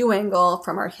larger Q angle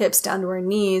from our hips down to our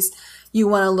knees. You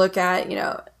want to look at,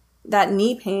 that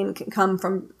knee pain can come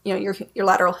from, your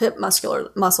lateral hip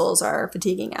muscles are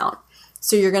fatiguing out.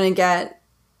 So you're going to get,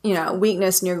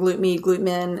 weakness in your glute med, glute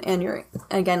min, and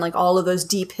again, like all of those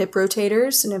deep hip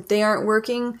rotators. And if they aren't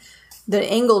working, the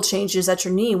angle changes at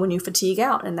your knee when you fatigue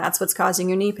out. And that's what's causing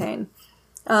your knee pain.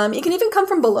 It can even come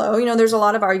from below. There's a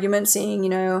lot of argument saying,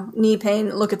 knee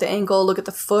pain, look at the ankle, look at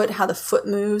the foot, how the foot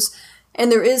moves.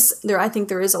 And I think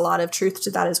there is a lot of truth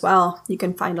to that as well. You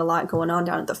can find a lot going on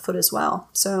down at the foot as well.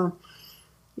 So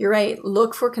you're right.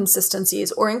 Look for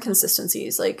consistencies or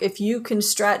inconsistencies. Like if you can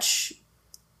stretch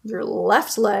your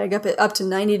left leg up to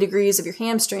 90 degrees of your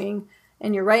hamstring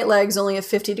and your right leg's only at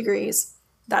 50 degrees,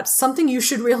 that's something you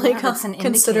should really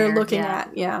consider looking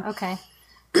at. Yeah. Okay.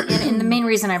 And the main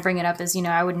reason I bring it up is,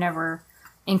 I would never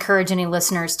encourage any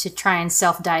listeners to try and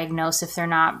self-diagnose if they're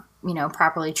not,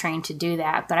 properly trained to do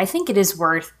that. But I think it is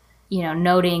worth,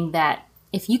 noting that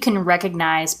if you can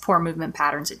recognize poor movement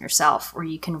patterns in yourself, or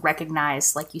you can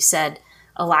recognize, like you said,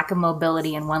 a lack of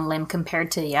mobility in one limb compared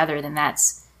to the other, then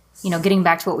that's, getting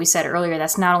back to what we said earlier,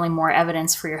 that's not only more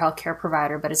evidence for your healthcare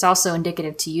provider, but it's also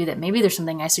indicative to you that maybe there's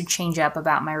something I should change up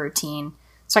about my routine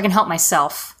so I can help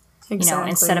myself. Exactly.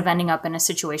 Instead of ending up in a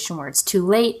situation where it's too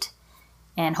late,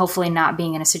 and hopefully not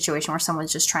being in a situation where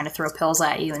someone's just trying to throw pills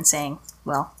at you and saying,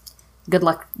 well, good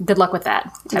luck with that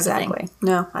type exactly. of thing.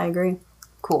 No, I agree.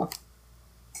 Cool.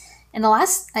 And the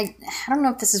last, I don't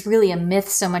know if this is really a myth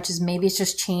so much as maybe it's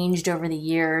just changed over the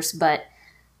years, but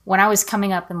when I was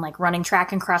coming up and running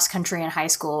track and cross country in high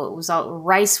school, it was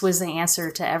RICE was the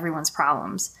answer to everyone's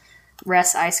problems.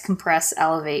 Rest, ice, compress,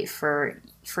 elevate for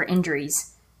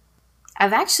injuries.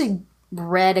 I've actually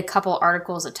read a couple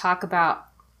articles that talk about,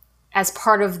 as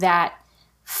part of that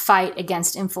fight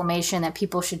against inflammation, that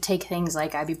people should take things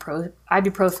like ibuprofens,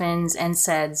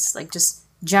 NSAIDs, like just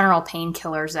general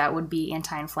painkillers that would be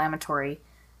anti-inflammatory.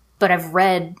 But I've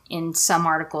read in some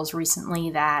articles recently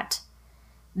that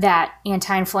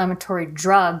anti-inflammatory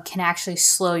drug can actually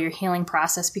slow your healing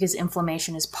process because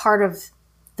inflammation is part of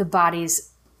the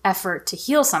body's effort to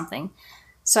heal something.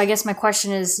 So I guess my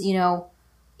question is,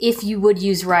 if you would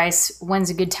use RICE, when's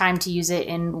a good time to use it,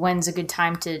 and when's a good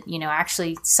time to,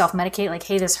 actually self-medicate? Like,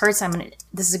 hey, this hurts.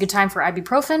 This is a good time for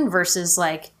ibuprofen versus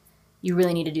you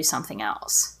really need to do something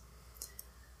else.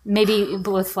 Maybe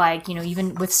with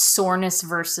even with soreness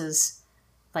versus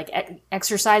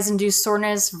exercise-induced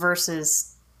soreness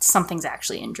versus something's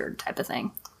actually injured type of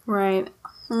thing. Right.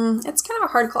 It's kind of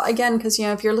a hard call again because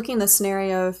if you're looking at the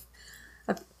scenario of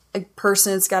a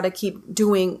person that's got to keep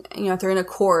doing, if they're in a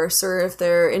course or if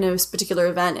they're in a particular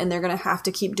event and they're going to have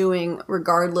to keep doing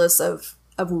regardless of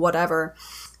whatever,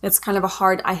 it's kind of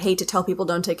I hate to tell people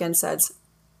don't take NSAIDs.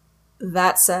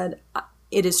 That said,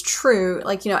 it is true.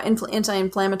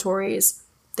 Anti-inflammatories,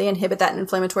 they inhibit that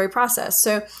inflammatory process.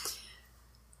 So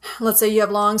let's say you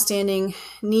have long-standing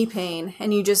knee pain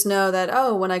and you just know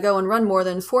that, when I go and run more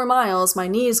than 4 miles, my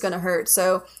knee is going to hurt.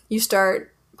 So you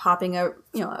start popping a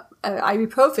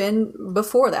ibuprofen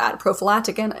before that,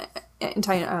 prophylactic and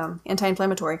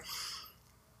anti-inflammatory.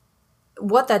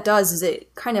 What that does is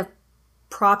it kind of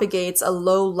propagates a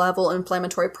low-level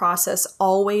inflammatory process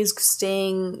always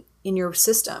staying in your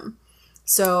system.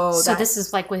 So this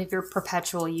is like if you're a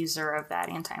perpetual user of that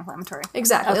anti-inflammatory.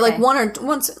 Exactly. Okay. Like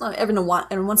once in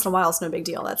a while, it's no big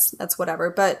deal. That's whatever.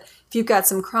 But if you've got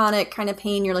some chronic kind of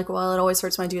pain, you're like, well, it always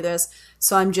hurts when I do this.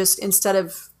 So I'm just, instead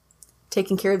of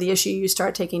taking care of the issue, you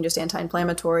start taking just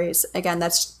anti-inflammatories. Again,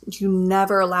 you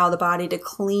never allow the body to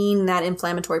clean that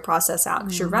inflammatory process out.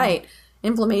 Because you're right.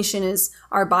 Inflammation is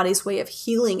our body's way of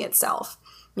healing itself.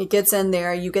 It gets in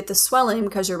there, you get the swelling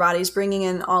because your body's bringing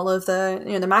in all of the,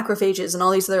 the macrophages and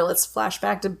all these other, let's flash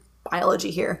back to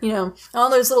biology here, all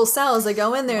those little cells that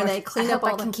go in there and they clean up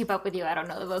all I can keep up with you. I don't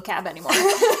know the vocab anymore.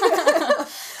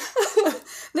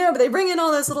 No, but they bring in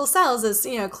all those little cells as,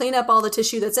 clean up all the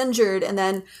tissue that's injured. And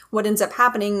then what ends up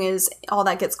happening is all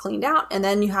that gets cleaned out. And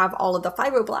then you have all of the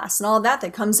fibroblasts and all of that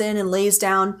comes in and lays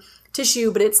down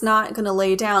tissue, but it's not going to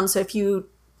lay down. So if you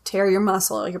tear your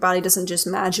muscle, your body doesn't just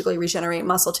magically regenerate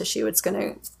muscle tissue. It's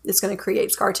going to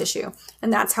create scar tissue.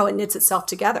 And that's how it knits itself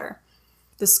together.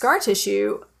 The scar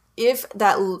tissue, if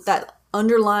that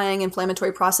underlying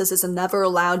inflammatory process is never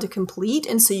allowed to complete,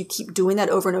 and so you keep doing that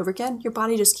over and over again, your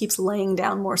body just keeps laying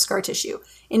down more scar tissue.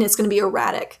 And it's going to be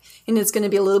erratic. And it's going to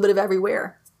be a little bit of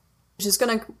everywhere, which is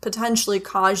going to potentially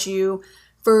cause you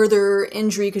further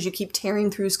injury because you keep tearing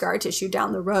through scar tissue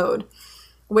down the road.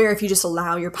 Where if you just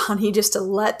allow your body just to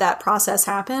let that process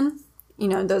happen,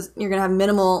 you're going to have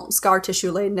minimal scar tissue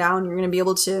laid down. You're going to be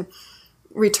able to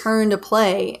return to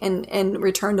play and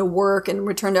return to work and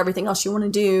return to everything else you want to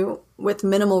do with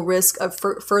minimal risk of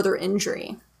further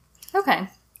injury. Okay.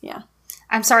 Yeah.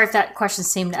 I'm sorry if that question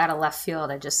seemed out of left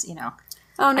field. I just,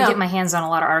 Oh, no. I get my hands on a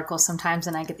lot of articles sometimes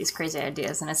and I get these crazy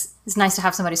ideas. And it's nice to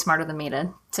have somebody smarter than me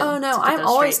to Oh, no. to put I'm those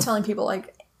always straight. telling people,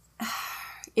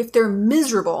 if they're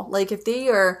miserable, if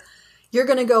you're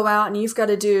going to go out and you've got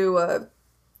to do a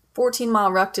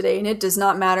 14-mile ruck today and it does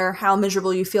not matter how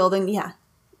miserable you feel, then yeah,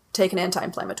 take an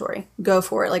anti-inflammatory. Go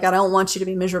for it. I don't want you to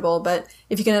be miserable, but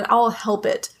if you can at all help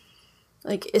it,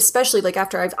 especially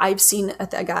after I've seen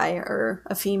a guy or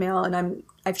a female and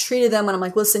I've treated them and I'm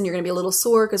like, listen, you're going to be a little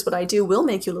sore because what I do will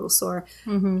make you a little sore.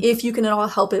 Mm-hmm. If you can at all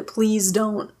help it, please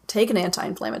don't take an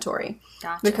anti-inflammatory.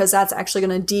 Gotcha. Because that's actually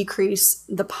going to decrease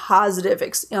the positive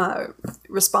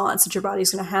response that your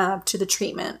body's going to have to the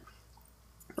treatment.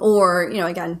 Or,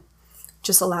 again,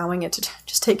 just allowing it to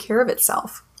just take care of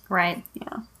itself. Right.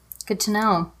 Yeah. Good to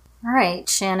know. All right,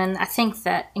 Shannon, I think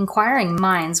that inquiring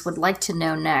minds would like to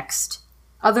know next,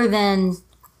 other than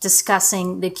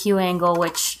discussing the Q angle,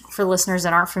 which for listeners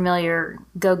that aren't familiar,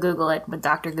 go Google it with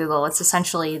Dr. Google. It's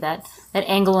essentially that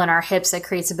angle in our hips that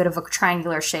creates a bit of a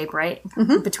triangular shape, right?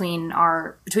 Mm-hmm. Between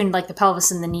the pelvis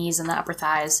and the knees and the upper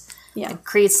thighs. Yeah. It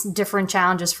creates different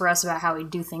challenges for us about how we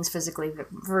do things physically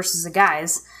versus the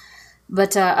guys.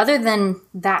 But other than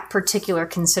that particular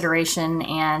consideration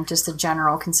and just a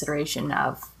general consideration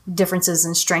of differences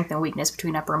in strength and weakness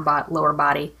between upper and lower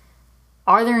body,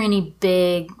 are there any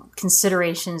big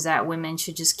considerations that women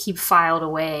should just keep filed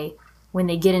away when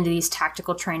they get into these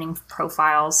tactical training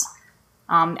profiles,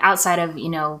 outside of,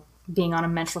 being on a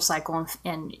menstrual cycle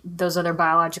and those other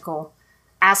biological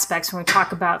aspects? When we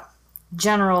talk about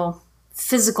general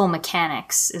physical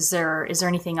mechanics, is there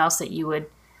anything else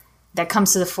that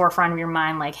comes to the forefront of your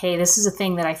mind, like, hey, this is a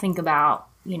thing that I think about,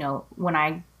 when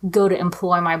I go to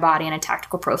employ my body in a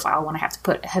tactical profile, when I have to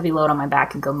put a heavy load on my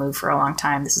back and go move for a long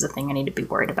time, this is a thing I need to be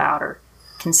worried about or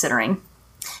considering.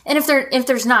 And if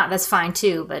there's not, that's fine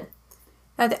too, but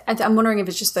I'm wondering if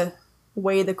it's just the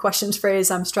way the question's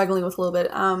phrased I'm struggling with a little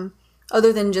bit.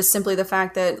 Other than just simply the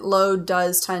fact that load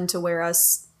does tend to wear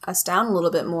us down a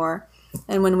little bit more.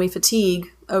 And when we fatigue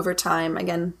over time,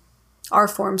 again, our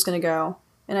form's going to go.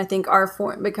 And I think our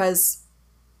form, because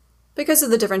of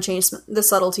the different the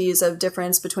subtleties of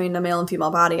difference between the male and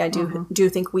female body, I do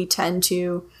think we tend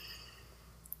to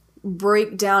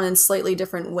break down in slightly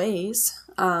different ways.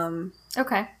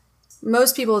 Okay.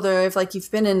 Most people, though, if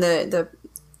you've been in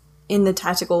the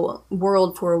tactical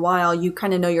world for a while, you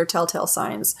kind of know your telltale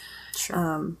signs.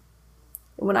 Sure.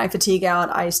 When I fatigue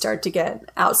out, I start to get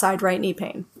outside right knee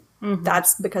pain. Mm-hmm.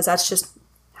 That's because that's just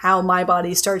how my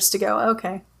body starts to go,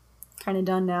 okay, kind of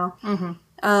done now.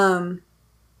 Mm-hmm.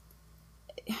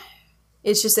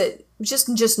 It's just that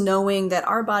just knowing that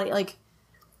our body,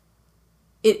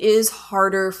 it is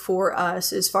harder for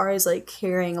us as far as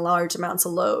carrying large amounts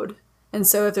of load. And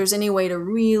so if there's any way to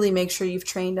really make sure you've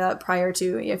trained up prior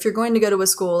to, if you're going to go to a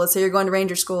school, let's say you're going to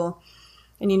Ranger School,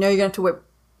 and you're going to have to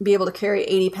be able to carry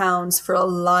 80 pounds for a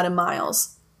lot of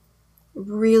miles,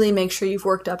 really make sure you've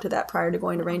worked up to that prior to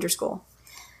going to Ranger School.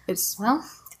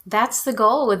 That's the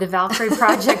goal with the Valkyrie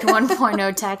Project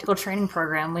 1.0 tactical training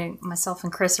program. Myself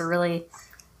and Chris are really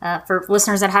For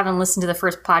listeners that haven't listened to the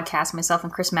first podcast, myself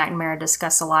and Chris McNamara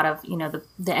discuss a lot of,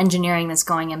 the engineering that's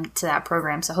going into that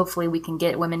program. So hopefully we can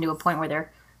get women to a point where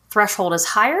their threshold is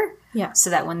higher. Yeah. So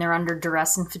that when they're under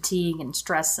duress and fatigue and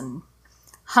stress and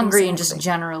hungry and just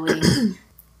generally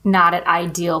not at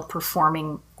ideal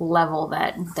performing level,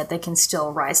 that they can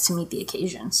still rise to meet the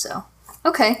occasion. So,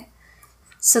 okay.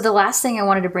 So the last thing I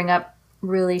wanted to bring up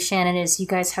really, Shannon, is you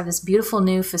guys have this beautiful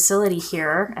new facility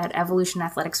here at Evolution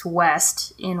Athletics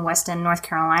West in West End, North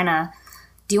Carolina.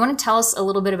 Do you want to tell us a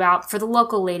little bit about, for the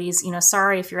local ladies,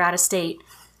 sorry if you're out of state,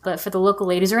 but for the local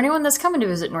ladies or anyone that's coming to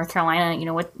visit North Carolina,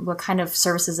 what kind of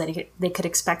services that they could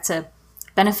expect to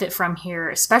benefit from here,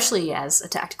 especially as a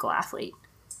tactical athlete?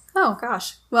 Oh,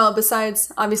 gosh. Well,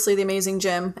 besides, obviously, the amazing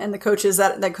gym and the coaches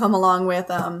that come along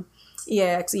with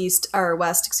EAX East, or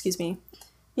West, excuse me.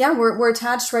 Yeah, we're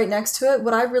attached right next to it.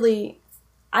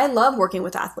 I love working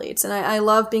with athletes, and I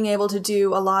love being able to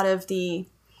do a lot of the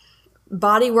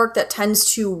body work that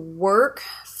tends to work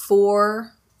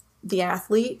for the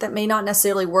athlete that may not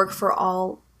necessarily work for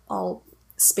all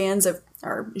spans of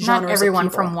or genres. Not everyone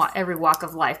of people. from every walk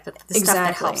of life, but the stuff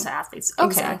that helps athletes. Okay.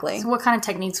 Exactly. So what kind of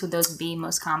techniques would those be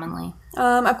most commonly?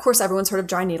 Of course, everyone's heard of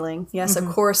dry needling. Yes, of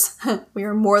course, we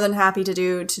are more than happy to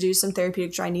do some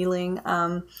therapeutic dry needling.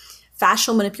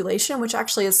 Fascial manipulation, which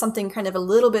actually is something kind of a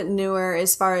little bit newer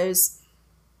as far as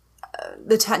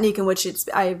the technique in which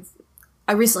I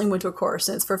recently went to a course,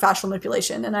 and it's for fascial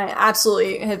manipulation, and I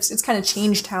absolutely have. It's kind of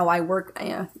changed how I work.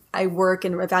 I work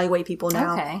and evaluate people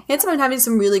now. Okay. And so I'm having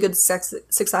some really good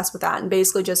success with that, and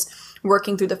basically just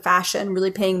working through the fascia and really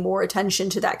paying more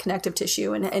attention to that connective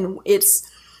tissue and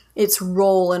its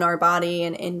role in our body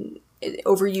and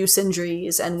overuse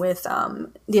injuries and with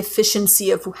the efficiency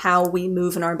of how we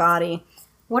move in our body.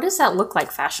 What does that look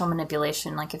like, fascial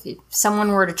manipulation? Like if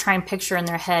someone were to try and picture in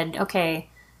their head, okay,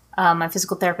 my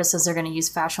physical therapist says they're going to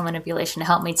use fascial manipulation to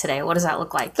help me today. What does that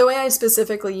look like? The way I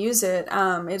specifically use it,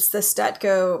 it's the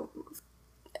Stetco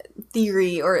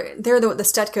theory, or they're the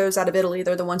Stetkos out of Italy.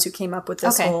 They're the ones who came up with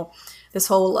this whole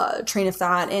train of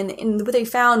thought. And what they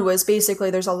found was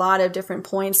basically there's a lot of different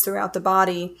points throughout the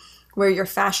body where your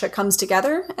fascia comes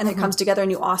together, and it comes together,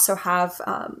 and you also have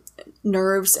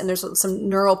nerves, and there's some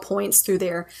neural points through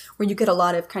there where you get a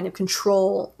lot of kind of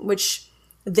control, which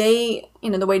they,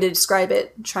 the way to describe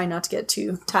it, try not to get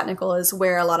too technical, is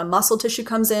where a lot of muscle tissue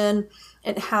comes in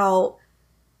and how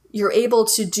you're able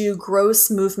to do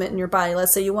gross movement in your body.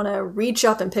 Let's say you want to reach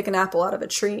up and pick an apple out of a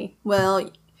tree.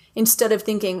 Well, instead of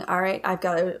thinking, all right, I've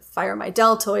got to fire my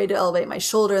deltoid to elevate my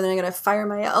shoulder, and then I got to fire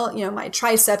my, my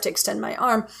tricep to extend my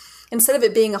arm. Instead of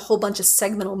it being a whole bunch of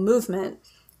segmental movement,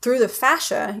 through the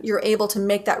fascia, you're able to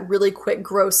make that really quick,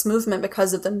 gross movement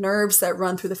because of the nerves that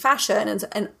run through the fascia,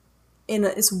 and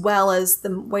as well as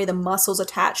the way the muscles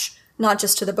attach, not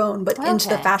just to the bone, but into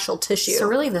the fascial tissue. So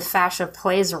really the fascia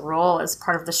plays a role as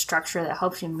part of the structure that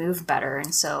helps you move better,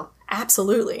 and so...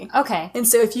 Absolutely. Okay. And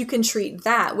so if you can treat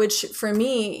that, which for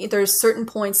me, there's certain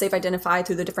points they've identified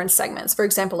through the different segments. For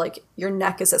example, like your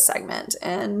neck is a segment,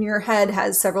 and your head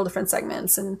has several different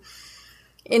segments, and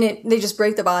in it, they just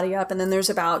break the body up, and then there's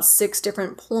about 6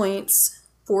 different points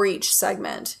for each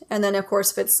segment. And then, of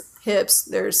course, if it's hips,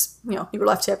 there's, your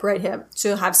left hip, right hip. So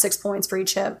you'll have 6 points for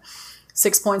each hip,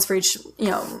 6 points for each,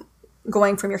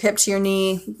 going from your hip to your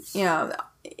knee.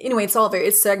 Anyway, it's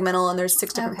segmental, and there's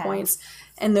 6 different points.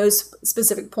 And those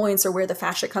specific points are where the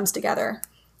fascia comes together.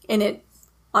 And it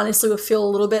honestly will feel a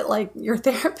little bit like your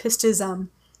therapist is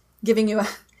giving you a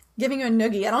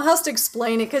noogie. I don't know how else to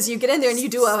explain it, because you get in there and you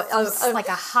do it's like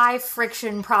a high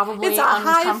friction, probably it's a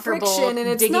high friction, and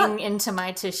it's digging not, into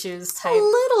my tissues type. A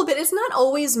little bit. It's not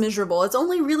always miserable. It's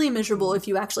only really miserable if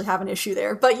you actually have an issue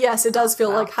there. But yes, it does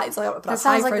feel like high. It's like that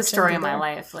sounds like the story of my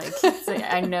life. Like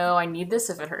I know I need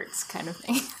this if it hurts, kind of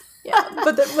thing. Yeah,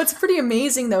 but what's pretty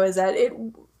amazing though is that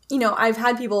I've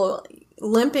had people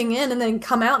limping in and then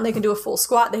come out and they can do a full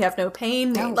squat. They have no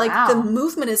pain. Wow. The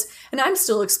movement is, and I'm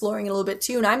still exploring it a little bit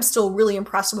too. And I'm still really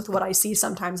impressed with what I see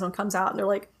sometimes when it comes out. And they're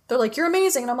like, you're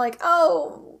amazing. And I'm like,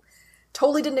 oh,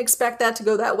 totally didn't expect that to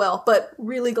go that well, but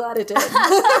really glad it did.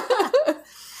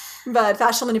 But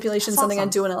fascial manipulation is something I'm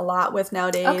doing a lot with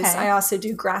nowadays. Okay. I also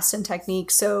do Graston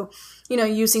techniques. So,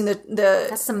 using the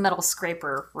that's the metal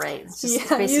scraper, right? It's just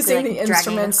basically using like the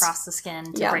instruments across the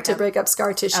skin to break up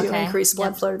scar tissue and increase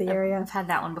blood flow to the area. I've had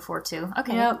that one before too.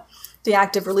 Okay. Yep. The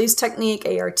active release technique,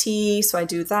 ART. So I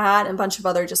do that, and a bunch of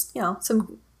other just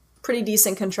some pretty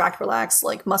decent contract relax,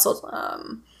 like muscle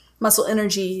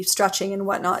energy stretching and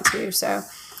whatnot too. So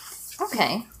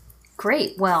okay.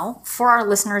 Great. Well, for our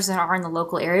listeners that are in the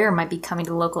local area or might be coming to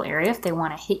the local area, if they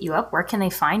want to hit you up, where can they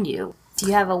find you? Do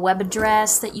you have a web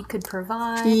address that you could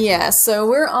provide? Yeah, so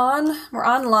we're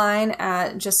online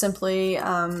at just simply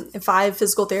Vive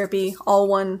Physical Therapy, all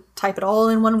one, type it all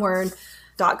in one word,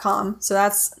 .com. So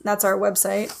that's our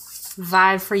website.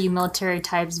 Vive for you military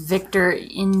types, Victor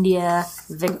India,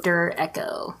 Victor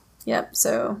Echo. Yep,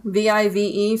 so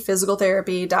VIVE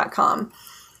physicaltherapy.com.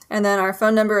 And then our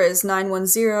phone number is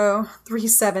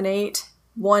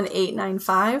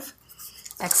 910-378-1895.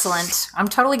 Excellent. I'm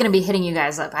totally going to be hitting you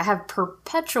guys up. I have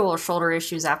perpetual shoulder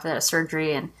issues after that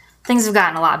surgery, and things have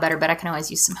gotten a lot better, but I can always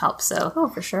use some help. So, oh,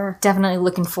 for sure. Definitely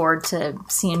looking forward to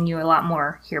seeing you a lot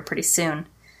more here pretty soon.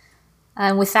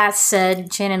 And with that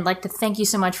said, Shannon, I'd like to thank you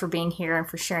so much for being here and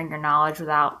for sharing your knowledge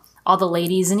without all the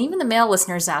ladies and even the male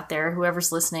listeners out there,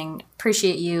 whoever's listening.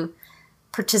 Appreciate you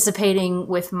participating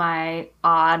with my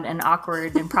odd and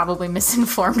awkward and probably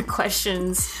misinformed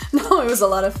questions. No, it was a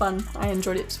lot of fun. I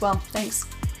enjoyed it as well. Thanks.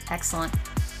 Excellent.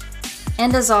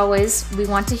 And as always, we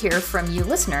want to hear from you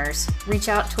listeners. Reach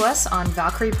out to us on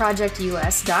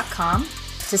ValkyrieProjectUS.com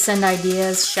to send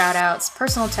ideas, shout-outs,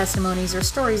 personal testimonies, or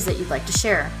stories that you'd like to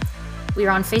share. We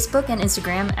are on Facebook and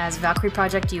Instagram as Valkyrie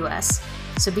Project US,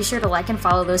 so be sure to like and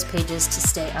follow those pages to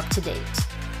stay up to date.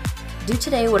 Do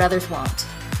today what others won't.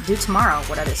 Do tomorrow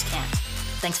what others can't.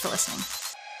 Thanks for listening.